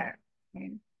newsletter.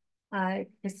 Okay?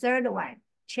 The third one,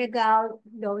 check out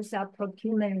those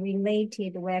procurement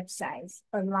related websites.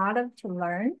 A lot of to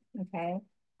learn, okay?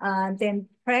 Then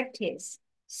practice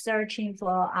searching for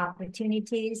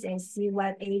opportunities and see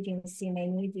what agency may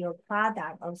need your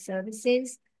product or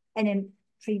services, and then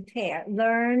prepare,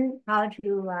 learn how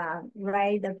to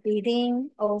write the bidding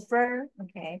offer,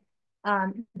 okay?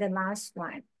 The last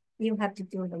one, you have to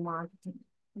do the marketing,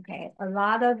 okay? A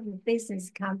lot of business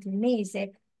come to me and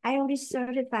say, I already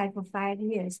certified for 5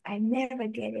 years. I never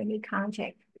get any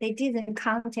contract. They didn't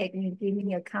contact me, give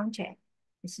me a contract.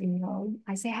 I said, no.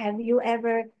 I said, have you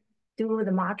ever do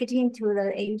the marketing to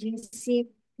the agency?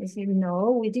 They said,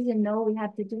 no, we didn't know we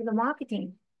have to do the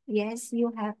marketing. Yes,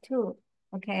 you have to,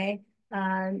 okay?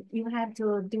 You have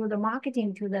to do the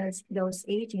marketing to those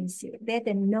agencies. Let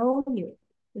them know you.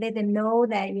 Let them know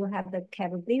that you have the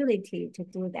capability to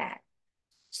do that.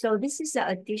 So this is the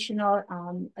additional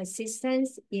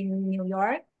assistance in New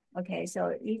York. Okay,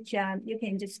 so each you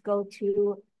can just go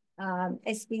to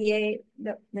SBA.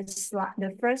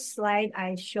 The first slide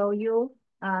I show you.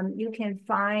 You can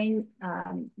find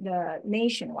the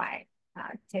nationwide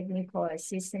technical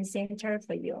assistance center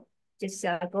for you. Just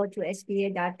go to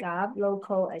SBA.gov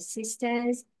local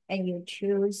assistance, and you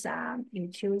choose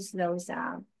those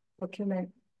procurement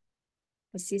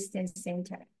assistance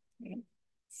center. Okay.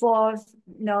 For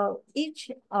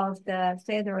each of the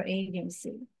federal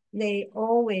agency, they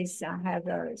always have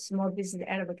a small business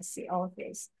advocacy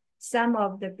office. Some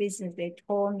of the business they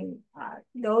told me,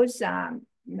 those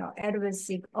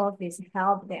advocacy office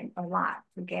help them a lot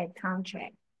to get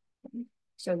contract.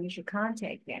 So you should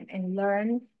contact them and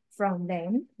learn from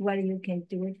them what you can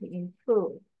do to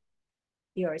improve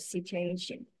your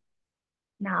situation.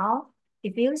 Now,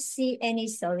 if you see any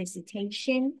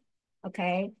solicitation,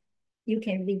 okay, you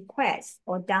can request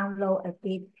or download a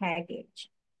bid package.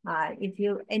 If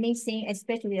you anything,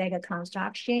 especially like a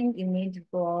construction, you need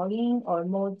drawing or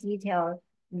more detailed,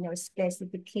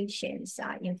 specifications,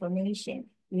 information,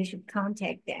 you should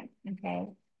contact them, okay?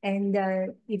 And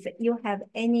if you have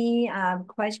any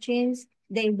questions,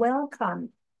 they welcome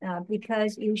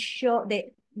because you show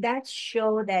that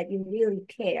show that you really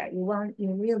care. You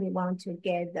really want to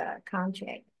get the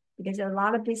contract. Because a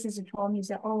lot of businesses told me,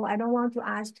 oh, I don't want to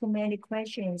ask too many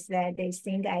questions that they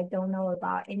think I don't know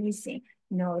about anything.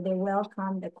 No, they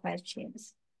welcome the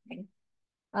questions. Okay?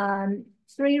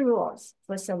 3 rules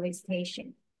for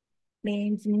solicitation.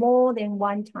 Means more than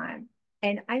one time.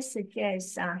 And I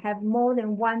suggest have more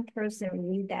than one person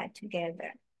read that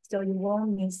together so you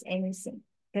won't miss anything.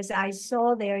 Because I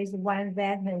saw there is one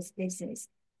veteran's business.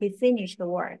 He finished the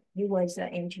work. He was an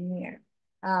engineer.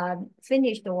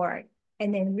 Finished the work.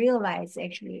 And then realize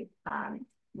actually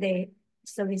the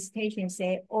solicitation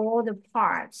say all the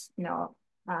parts,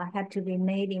 have to be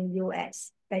made in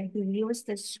US, but he used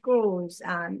the screws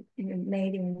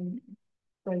made in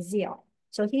Brazil.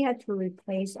 So he had to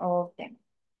replace all of them.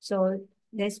 So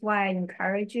that's why I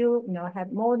encourage you,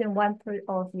 have more than one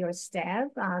of your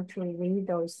staff to read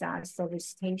those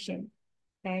solicitation.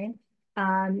 Okay.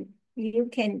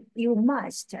 You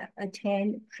must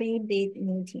attend pre-bid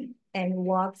meeting and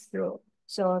walk through.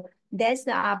 So that's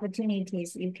the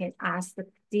opportunities you can ask the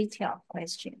detailed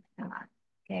question,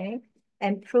 okay?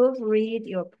 And proofread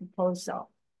your proposal,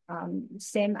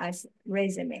 same as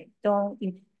resume.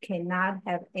 You cannot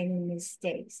have any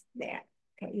mistakes there,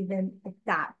 okay? Even a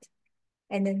dot.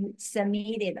 And then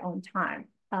submit it on time.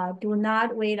 Do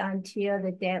not wait until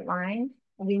the deadline.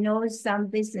 We know some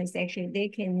business actually, they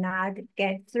cannot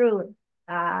get through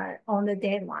on the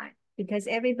deadline, because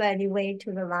everybody wait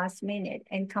to the last minute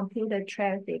and computer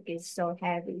traffic is so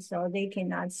heavy, so they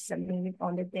cannot submit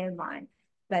on the deadline.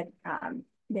 But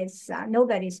there's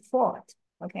nobody's fault,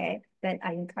 okay? But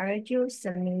I encourage you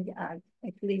submit at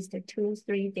least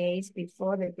 2-3 days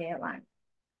before the deadline.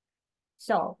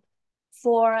 So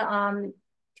for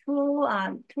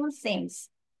two things,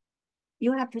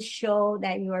 you have to show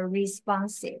that you are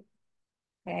responsive.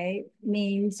 Okay,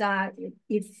 means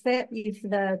if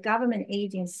the government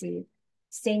agency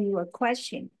send you a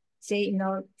question, say,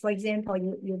 for example,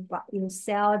 you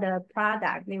sell the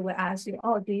product, they will ask you,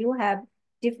 oh, do you have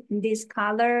this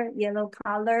color, yellow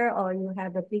color, or you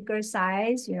have a bigger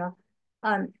size? They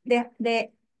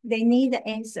need the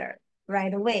answer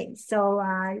right away. So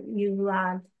I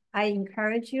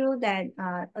encourage you that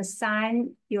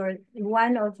assign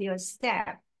one of your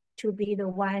staff to be the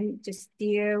one to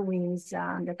steer with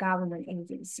the government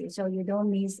agency, so you don't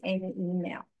miss any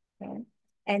email. Okay,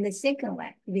 and the second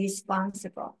one,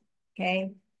 responsible.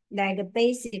 Okay, like the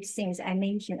basic things I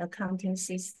mentioned, accounting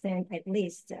system at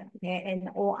least. Okay, and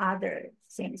all other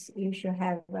things you should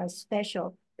have a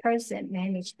special person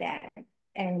manage that,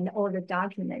 and all the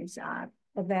documents are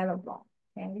available.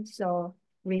 Okay, so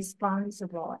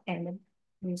responsible and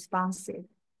responsive.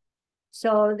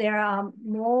 So there are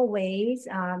more ways.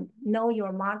 Know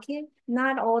your market.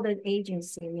 Not all the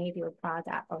agency need your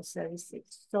product or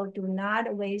services. So do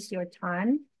not waste your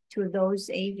time to those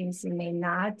agencies may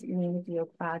not need your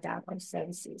product or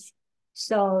services.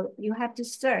 So you have to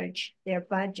search their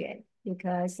budget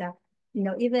because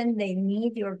even they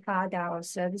need your product or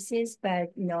services,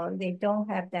 but they don't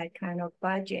have that kind of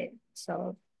budget.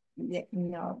 So it's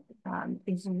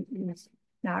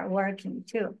not working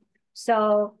too.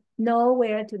 So know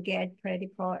where to get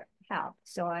critical help.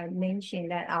 So I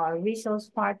mentioned that our resource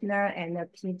partner and the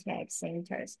PTAC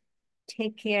centers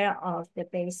take care of the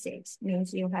basics.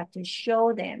 Means you have to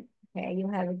show them, okay, you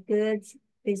have a good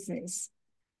business,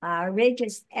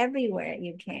 register everywhere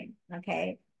you can,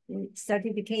 okay,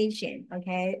 certification,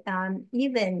 okay,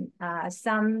 even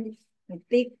some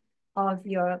big of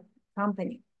your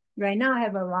company. Right now, I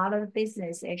have a lot of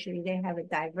business. Actually, they have a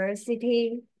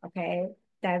diversity, okay,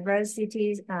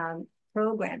 diversity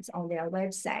programs on their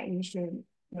website. You should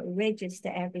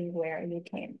register everywhere you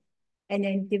can. And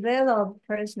then develop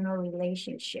personal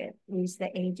relationship with the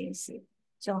agency.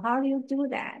 So how do you do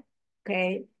that?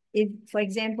 Okay, if, for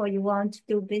example, you want to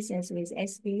do business with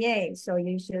SBA, so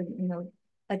you should,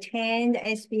 attend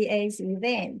SBA's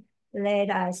event. Let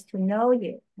us to know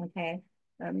you, okay?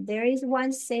 There is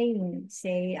one saying,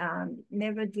 say,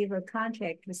 never give a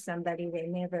contract to somebody they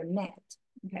never met.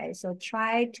 Okay, so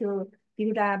try to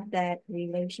build up that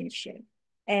relationship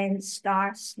and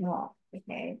start small,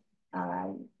 okay?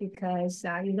 Because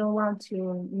you don't want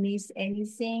to miss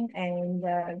anything and,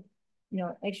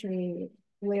 actually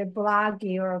will block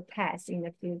your path in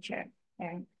the future.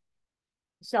 Okay?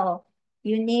 So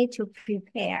you need to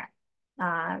prepare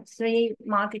 3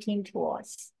 marketing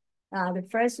tools. The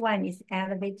first one is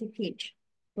elevator pitch.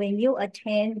 When you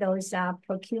attend those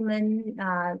procurement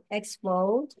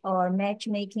expo or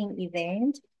matchmaking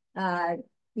event,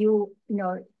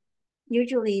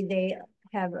 usually they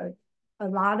have a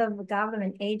lot of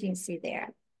government agency there,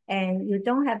 and you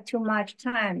don't have too much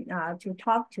time to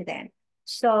talk to them.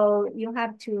 So you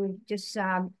have to just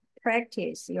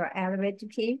practice your elevator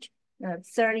pitch,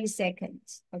 30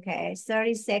 seconds, okay,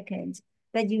 30 seconds.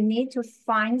 But you need to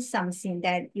find something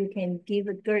that you can give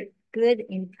a good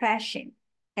impression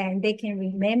and they can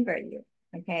remember you,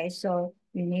 okay? So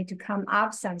you need to come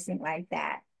up something like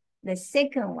that. The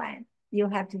second one, you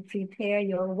have to prepare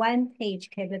your 1-page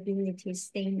capability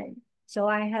statement. So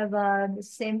I have a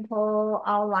simple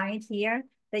outline here,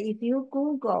 but if you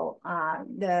Google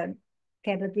the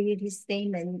capability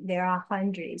statement, there are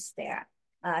hundreds there.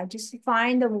 Just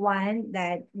find the one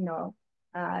that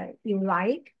you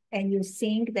like and you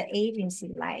think the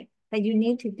agency like, but you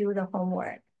need to do the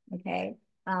homework, okay?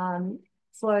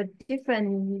 For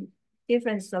different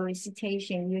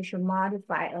solicitation, you should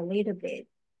modify a little bit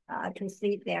to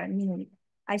fit their need.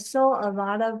 I saw a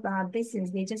lot of business,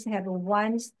 they just have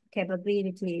one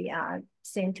capability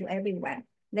sent to everyone.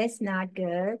 That's not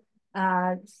good.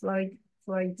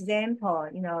 For example,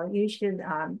 you should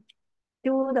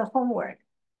do the homework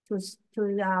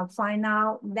to find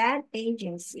out that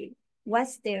agency,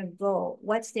 what's their goal,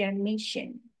 what's their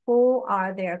mission, who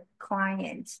are their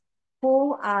clients,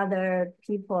 who are the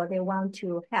people they want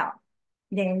to help.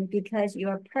 Then because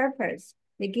your purpose,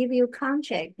 they give you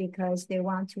contract because they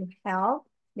want to help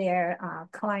their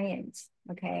clients,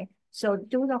 okay? So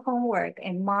do the homework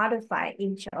and modify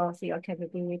each of your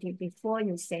capability before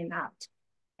you send out.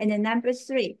 And then number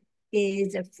 3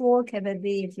 is a full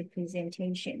capability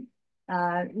presentation.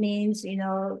 Means,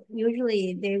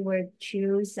 usually they will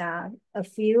choose a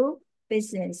few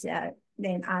business,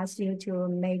 then ask you to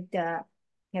make the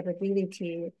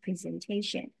capability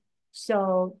presentation.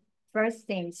 So first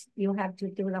things, you have to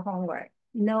do the homework,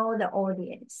 know the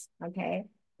audience, okay?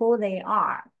 Who they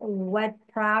are, what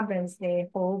problems they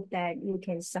hope that you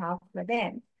can solve for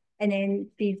them, and then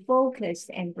be focused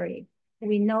and brief.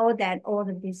 We know that all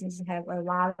the businesses have a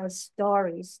lot of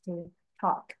stories to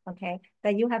talk, okay?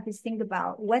 But you have to think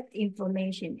about what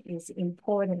information is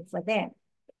important for them,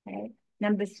 okay?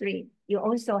 Number 3, you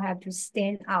also have to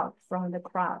stand out from the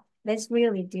crowd. That's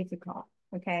really difficult,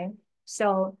 okay?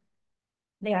 So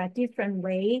there are different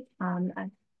ways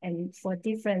and for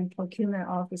different procurement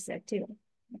officer too.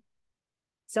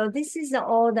 So this is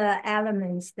all the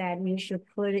elements that you should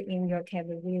put in your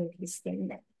capability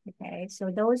statement. Okay, so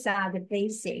those are the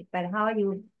basic, but how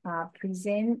you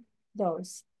present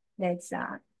those, that's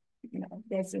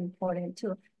that's important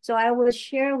too. So I will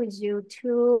share with you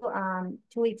two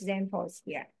examples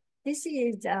here. This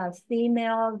is a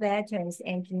female veterans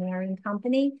engineering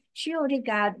company. She already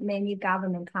got many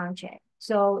government contracts.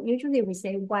 So usually we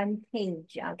say one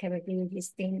page capability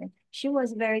statement. She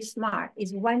was very smart.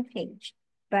 It's one page,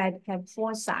 but have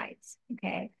four sides.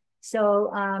 Okay.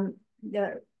 So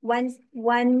the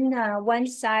one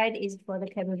side is for the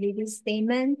capability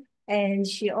statement, and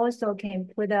she also can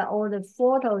put all the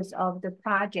photos of the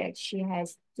project she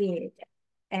has did.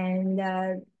 And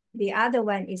the other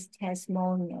one is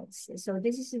testimonials. So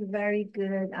this is a very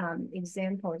good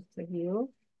example for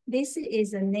you. This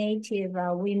is a native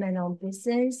women-owned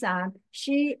business.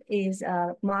 She is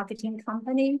a marketing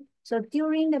company. So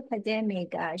during the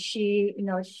pandemic, she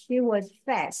was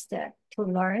fast to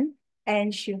learn,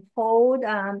 and she hold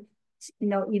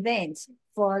events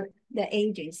for the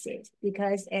agencies,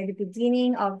 because at the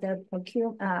beginning of the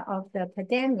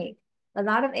pandemic, a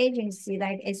lot of agencies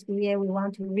like SBA, we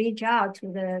want to reach out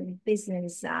to the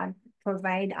business,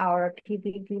 provide our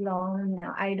PPP loan,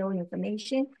 idle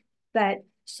information. But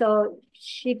so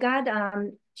she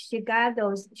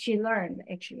learned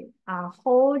actually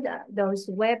hold those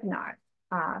webinars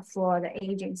for the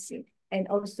agency, and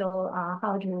also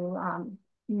how to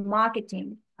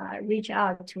marketing, reach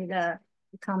out to the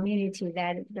community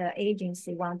that the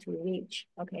agency want to reach.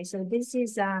 Okay, so this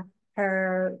is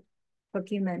her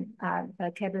procurement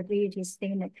capability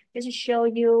statement. Just to show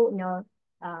you,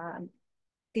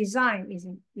 design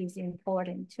is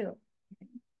important too.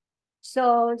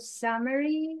 So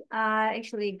summary,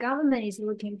 actually government is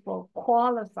looking for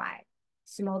qualified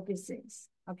small business,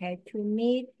 okay, to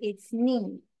meet its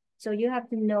need. So you have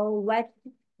to know what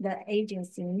the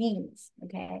agency needs,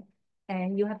 okay?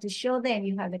 And you have to show them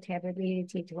you have the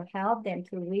capability to help them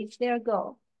to reach their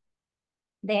goal.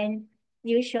 Then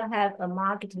you should have a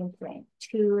marketing plan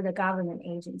to the government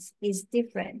agency. It's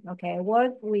different, okay?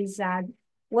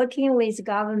 Working with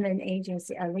government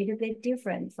agency a little bit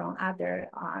different from other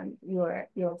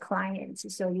your clients.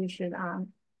 So you should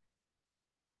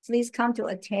please come to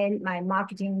attend my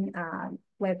marketing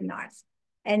webinars,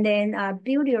 and then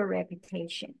build your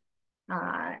reputation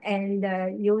and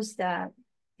use the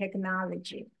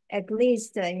technology. At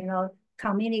least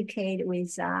communicate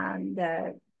with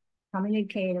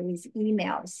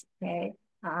emails. Okay,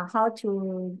 how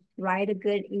to write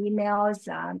good emails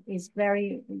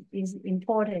is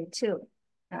important too.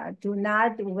 Do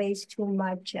not waste too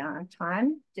much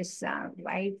time. Just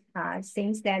write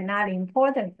things that are not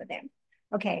important for them.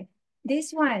 Okay,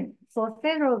 this one for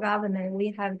federal government,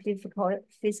 we have difficult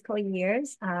fiscal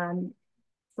years.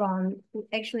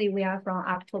 We are from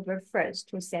October 1st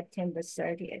to September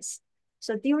 30th.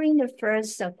 So during the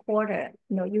first quarter,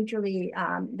 usually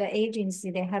the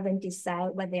agency, they haven't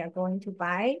decided what they are going to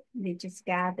buy. They just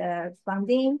got the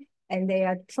funding and they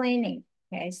are planning.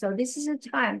 Okay, so this is a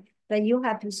time that you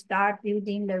have to start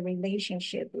building the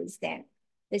relationship with them.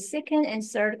 The second and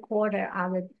third quarter are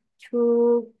the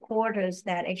two quarters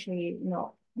that actually,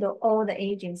 all the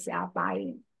agencies are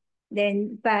buying.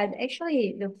 But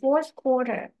actually the fourth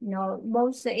quarter,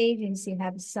 most agencies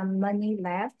have some money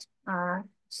left.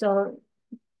 So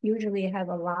usually have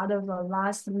a lot of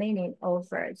last minute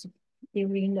offers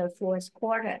during the fourth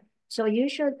quarter. So you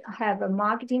should have a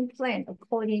marketing plan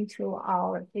according to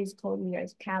our fiscal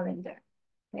year's calendar.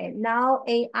 Okay, now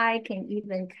AI can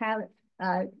even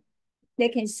they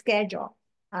can schedule.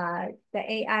 The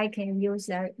AI can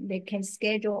they can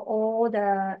schedule all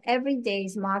the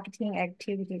everyday's marketing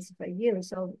activities for you.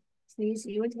 So please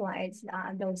utilize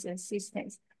those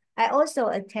assistants. I also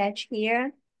attach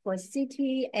here for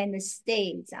city and the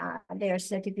states, their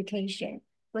certification.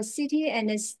 For city and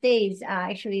the states,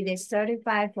 actually they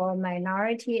certify for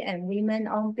minority and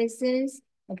women-owned business.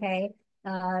 Okay,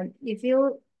 if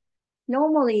you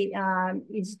normally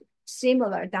it's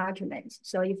similar documents.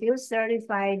 So if you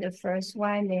certify the first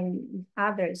one, then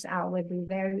others will be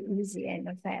very easy and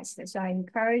fast. So I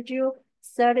encourage you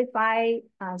certify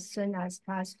as soon as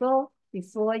possible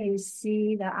before you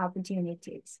see the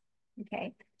opportunities.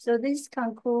 Okay, so this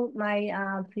concludes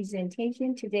my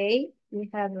presentation today. We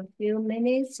have a few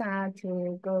minutes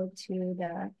to go to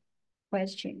the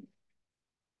question.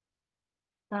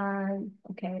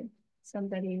 Okay,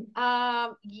 somebody.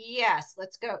 Yes,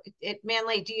 let's go.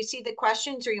 Manley, do you see the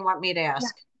questions or you want me to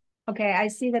ask? Yeah. Okay, I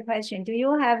see the question. Do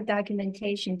you have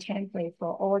documentation template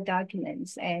for all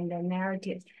documents and the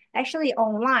narratives? Actually,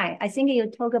 online, I think you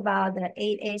talk about the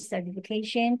 8A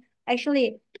certification.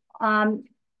 Actually,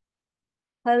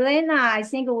 Helena, I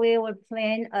think we will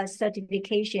plan a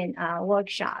certification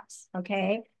workshops,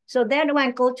 okay? So that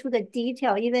one go to the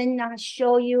detail, even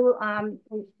show you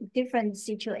different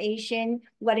situation,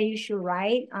 what you should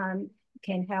write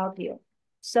can help you.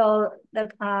 So the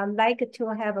like to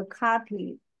have a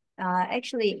copy.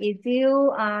 Actually, if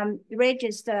you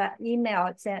register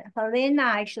email, then Helena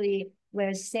actually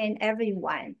will send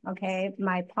everyone, okay,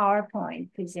 my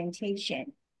PowerPoint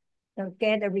presentation. So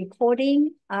get a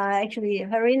recording. Actually,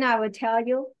 Harina will tell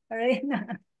you.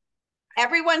 Harina.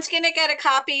 Everyone's going to get a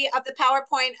copy of the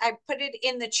PowerPoint. I put it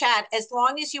in the chat. As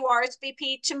long as you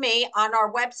RSVP to me on our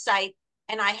website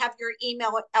and I have your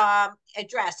email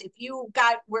address. If you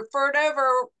got referred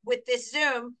over with this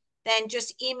Zoom, then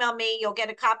just email me. You'll get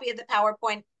a copy of the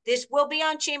PowerPoint. This will be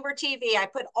on Chamber TV. I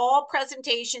put all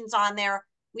presentations on there.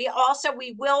 We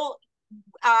will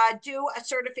do a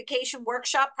certification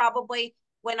workshop probably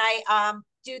when I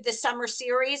do the summer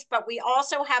series, but we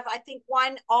also have, I think,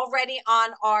 one already on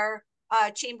our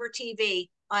Chamber TV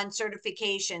on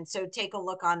certification. So take a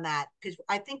look on that because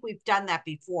I think we've done that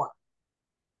before.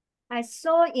 I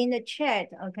saw in the chat,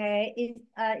 okay,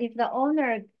 if the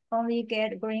owner only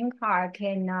get green card,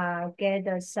 can get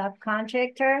a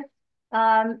subcontractor.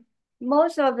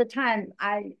 Most of the time,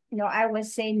 I would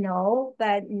say no,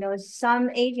 but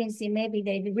some agency maybe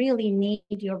they really need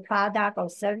your product or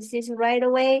services right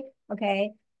away,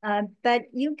 okay. But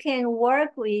you can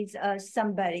work with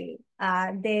somebody.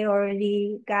 They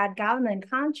already got government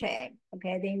contract,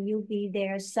 okay. Then you be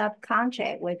their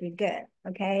subcontract would be good,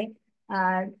 okay.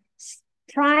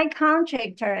 Prime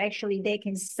contractor, actually, they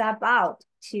can sub out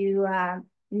to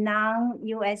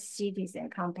non-US citizen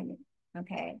company,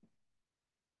 okay?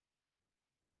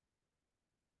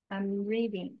 I'm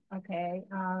reading, okay?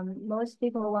 Most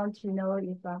people want to know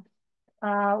if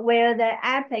where the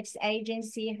Apex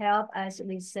agency help us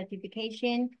with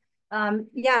certification.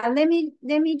 Yeah, let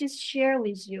me just share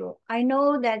with you. I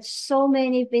know that so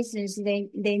many business,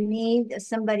 they need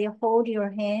somebody hold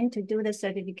your hand to do the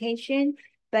certification,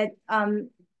 but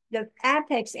the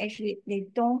Apex actually, they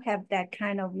don't have that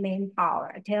kind of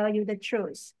manpower, I tell you the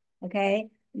truth, okay?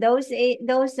 Those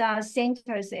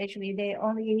centers actually, they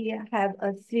only have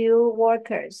a few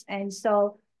workers. And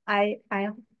so I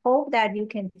hope that you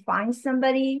can find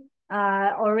somebody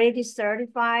already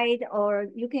certified, or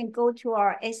you can go to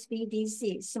our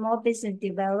SBDC, Small Business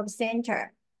Development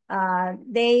Center.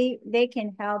 They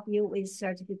can help you with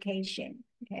certification,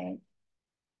 okay?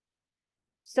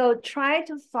 So try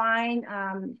to find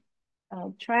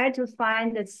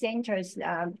the centers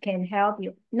can help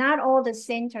you. Not all the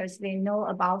centers, they know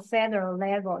about federal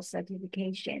level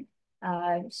certification.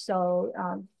 So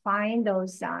find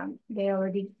those, they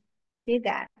already did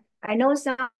that. I know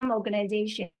some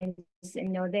organizations,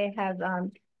 they have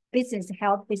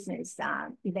help business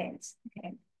events,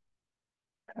 okay.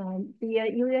 Be a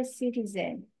US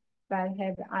citizen, but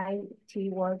have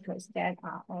IT workers that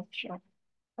are offshore.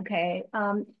 Okay.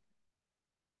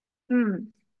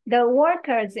 The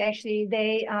workers actually,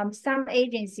 they some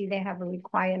agency they have a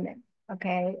requirement.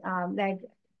 Okay, that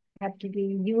have to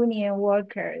be union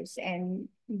workers, and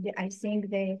I think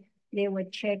they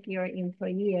would check your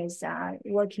employees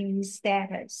working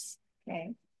status.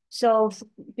 Okay, so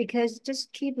because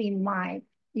just keep in mind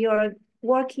you're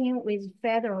working with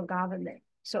federal government,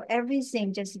 so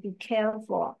everything just be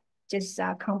careful, just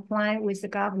comply with the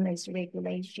government's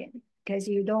regulation, because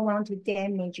you don't want to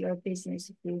damage your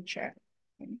business future.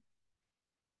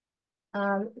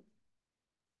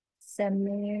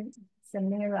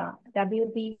 Samira,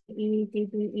 WBE,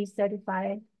 DBE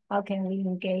certified. How can we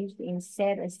engage in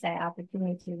set-aside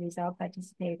opportunity without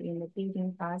participating in the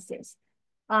bidding process?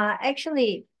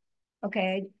 Actually,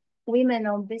 okay,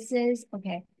 women-owned business,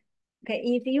 okay.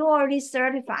 If you already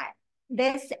certified,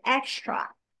 that's extra.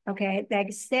 Okay,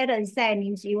 like set aside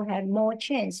means you have more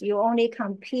chance. You only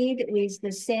compete with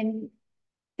the same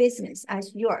business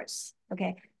as yours.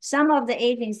 Okay, some of the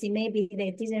agency maybe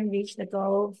they didn't reach the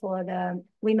goal for the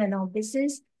women-owned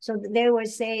business, so they will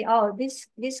say, "Oh,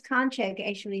 this contract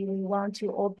actually we want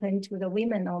to open to the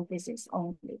women-owned business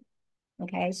only."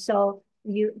 Okay, so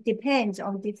you depends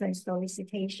on different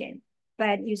solicitation,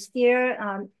 but you still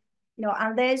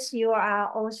unless you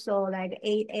are also like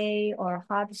 8A or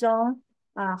hub zone,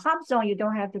 you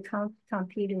don't have to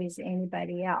compete with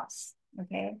anybody else.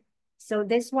 Okay, so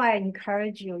that's why I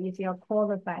encourage you, if you're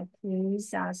qualified,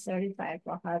 please certify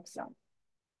for hub zone.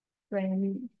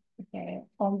 Okay,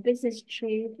 on business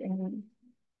trip and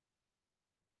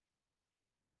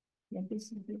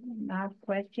this is not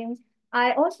questions.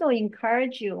 I also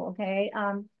encourage you, okay,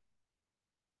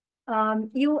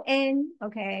 UN,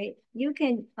 okay, you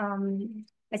can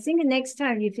I think next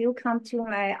time if you come to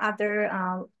my other,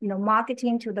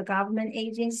 marketing to the government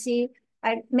agency,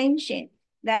 I mentioned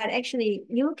that actually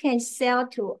you can sell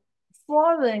to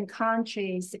foreign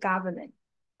countries' government.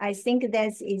 I think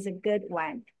that is a good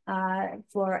one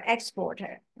for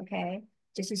exporter. Okay,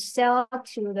 just sell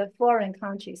to the foreign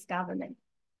countries' government.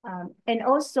 And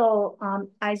also,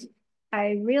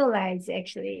 I realize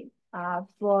actually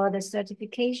for the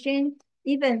certification,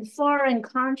 even foreign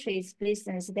countries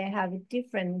business, they have a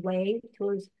different way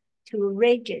to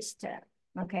register.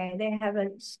 Okay, they have a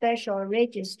special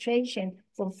registration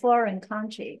for foreign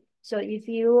country. So if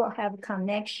you have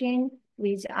connection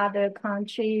with other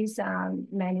countries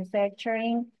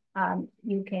manufacturing,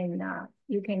 you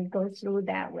can go through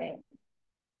that way.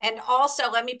 And also,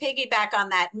 let me piggyback on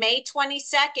that. May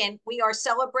 22nd, we are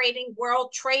celebrating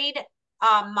World Trade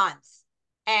Month.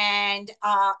 And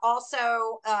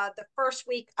also the first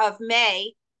week of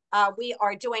May, we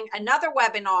are doing another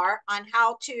webinar on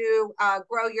how to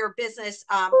grow your business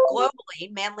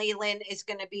globally. Manly Lynn is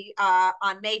going to be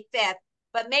on May 5th.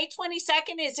 But May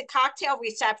 22nd is a cocktail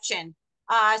reception.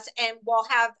 And we'll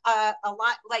have a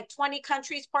lot, like 20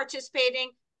 countries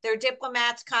participating. They're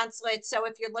diplomats, consulates. So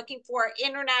if you're looking for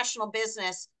international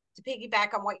business, to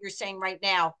piggyback on what you're saying right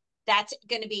now, that's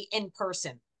going to be in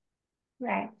person.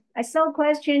 Right. I saw a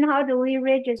question, how do we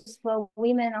register for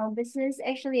women-owned business?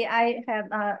 Actually, I have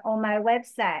on my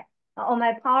website, on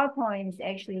my PowerPoints,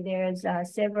 actually, there's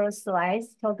several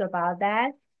slides talk about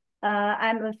that.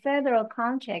 I'm a federal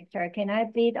contractor. Can I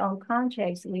bid on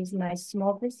contracts with my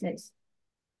small business?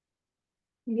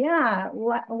 Yeah,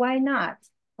 why not?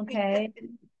 Okay.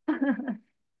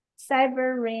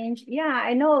 Cyber range. Yeah,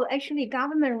 I know. Actually,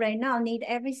 government right now need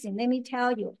everything. Let me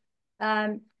tell you,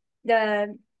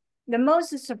 the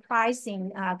most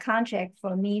surprising contract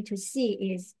for me to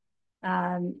see is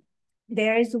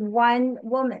there is one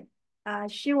woman.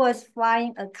 She was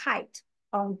flying a kite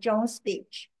on Jones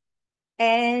Beach,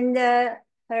 and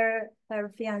her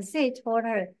fiance told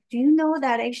her, "Do you know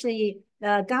that actually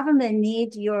the government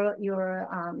needs your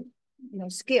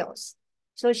skills?"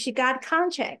 So she got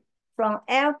contract from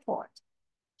airport.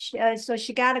 So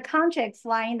she got a contract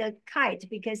flying the kite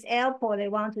because airport, they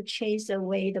want to chase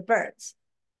away the birds.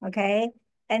 Okay.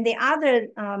 And the other,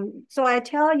 so I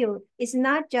tell you, it's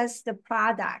not just the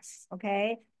products,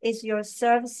 okay? It's your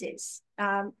services.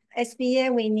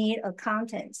 SBA, we need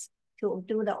accountants to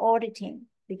do the auditing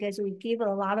because we give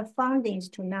a lot of fundings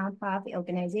to nonprofit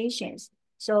organizations.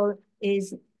 So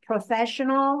is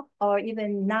professional or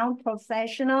even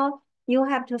non-professional, you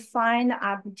have to find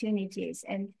opportunities.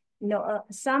 And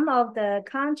some of the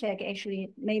contract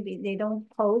actually, maybe they don't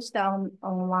post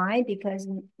online because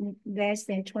less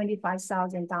than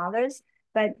 $25,000.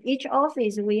 But each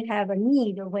office, we have a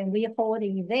need. When we hold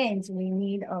events, we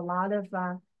need a lot of,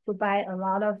 to buy a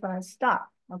lot of stuff,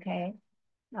 okay?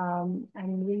 I'm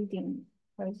reading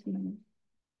personally.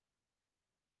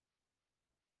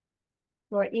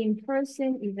 For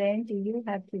in-person event, do you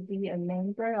have to be a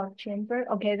member of chamber?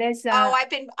 Okay, there's oh, I've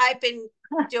been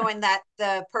doing that,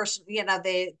 the person,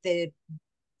 the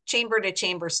chamber to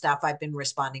chamber stuff. I've been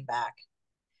responding back.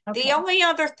 Okay. The only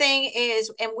other thing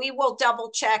is, and we will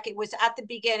double check, it was at the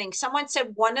beginning, someone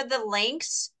said one of the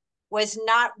links was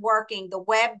not working, the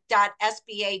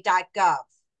web.sba.gov.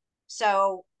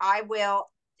 So I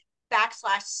will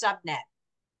 /subnet.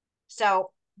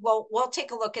 So we'll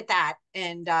take a look at that.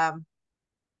 And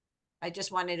I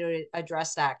just wanted to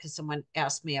address that because someone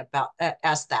asked me about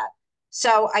asked that.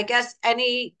 So I guess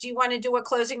do you want to do a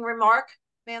closing remark,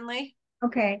 Manly?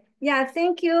 Okay. Yeah,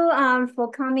 thank you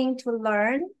for coming to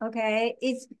learn. Okay.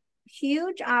 It's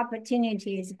huge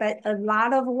opportunities, but a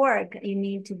lot of work you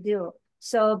need to do.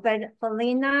 So, but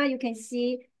Helena, you can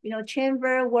see,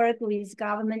 chamber work with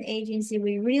government agency.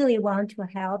 We really want to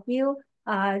help you.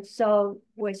 So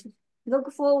we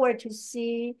look forward to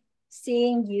seeing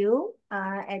you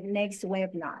at next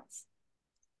webinars.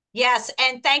 Yes,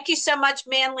 and thank you so much,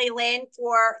 Manly Lynn,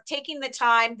 for taking the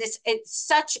time. It's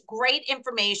such great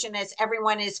information as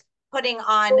everyone is putting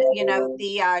on,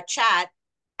 the chat.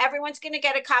 Everyone's going to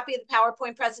get a copy of the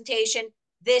PowerPoint presentation.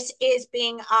 This is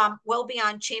will be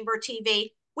on Chamber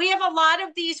TV. We have a lot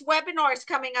of these webinars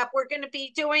coming up. We're going to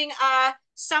be doing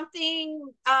something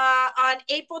on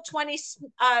April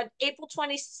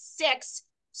 26th,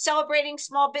 celebrating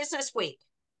Small Business Week.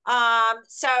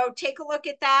 So take a look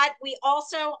at that. We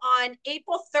also on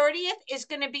April 30th is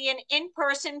going to be an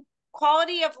in-person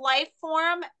quality of life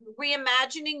forum,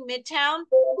 reimagining Midtown.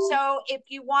 So if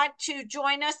you want to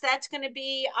join us, that's going to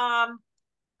be an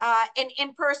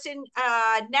in-person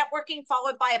networking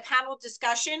followed by a panel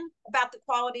discussion about the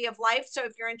quality of life. So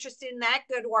if you're interested in that,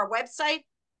 go to our website.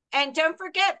 And don't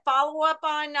forget, follow up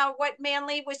on what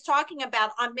Manly was talking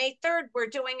about. On May 3rd, we're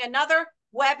doing another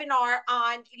webinar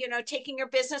on, taking your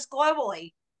business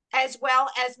globally, as well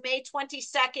as May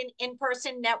 22nd,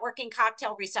 in-person networking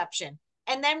cocktail reception.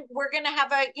 And then we're going to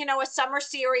have a summer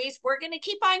series. We're going to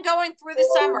keep on going through the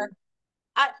summer.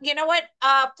 You know what?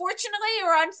 Fortunately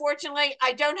or unfortunately,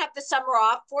 I don't have the summer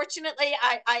off. Fortunately,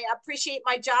 I appreciate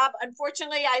my job.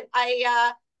 Unfortunately, a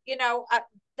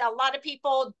lot of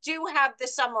people do have the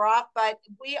summer off, but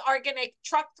we are going to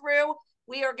truck through.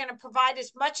 We are going to provide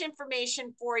as much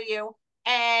information for you.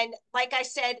 And like I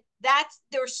said,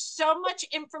 there's so much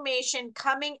information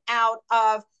coming out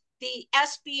of the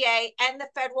SBA and the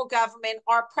federal government.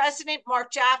 Our president,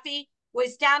 Mark Jaffe,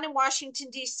 was down in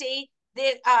Washington, D.C.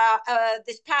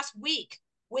 This past week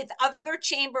with other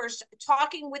chambers,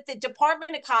 talking with the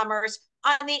Department of Commerce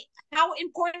on how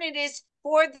important it is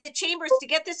for the chambers to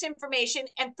get this information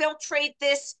and filtrate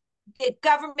the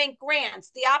government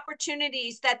grants, the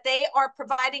opportunities that they are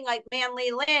providing, like Manly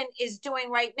Lynn is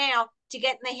doing right now, to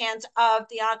get in the hands of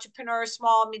the entrepreneurs,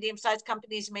 small, medium-sized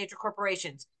companies, major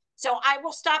corporations. So I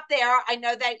will stop there. I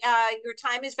know that your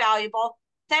time is valuable.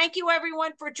 Thank you,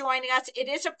 everyone, for joining us. It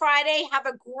is a Friday. Have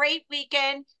a great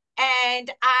weekend. And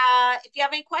if you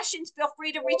have any questions, feel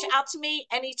free to reach out to me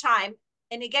anytime.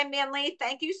 And again, Manly,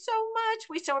 thank you so much.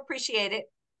 We so appreciate it.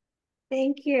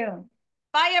 Thank you.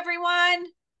 Bye, everyone.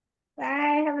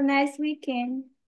 Bye. Have a nice weekend.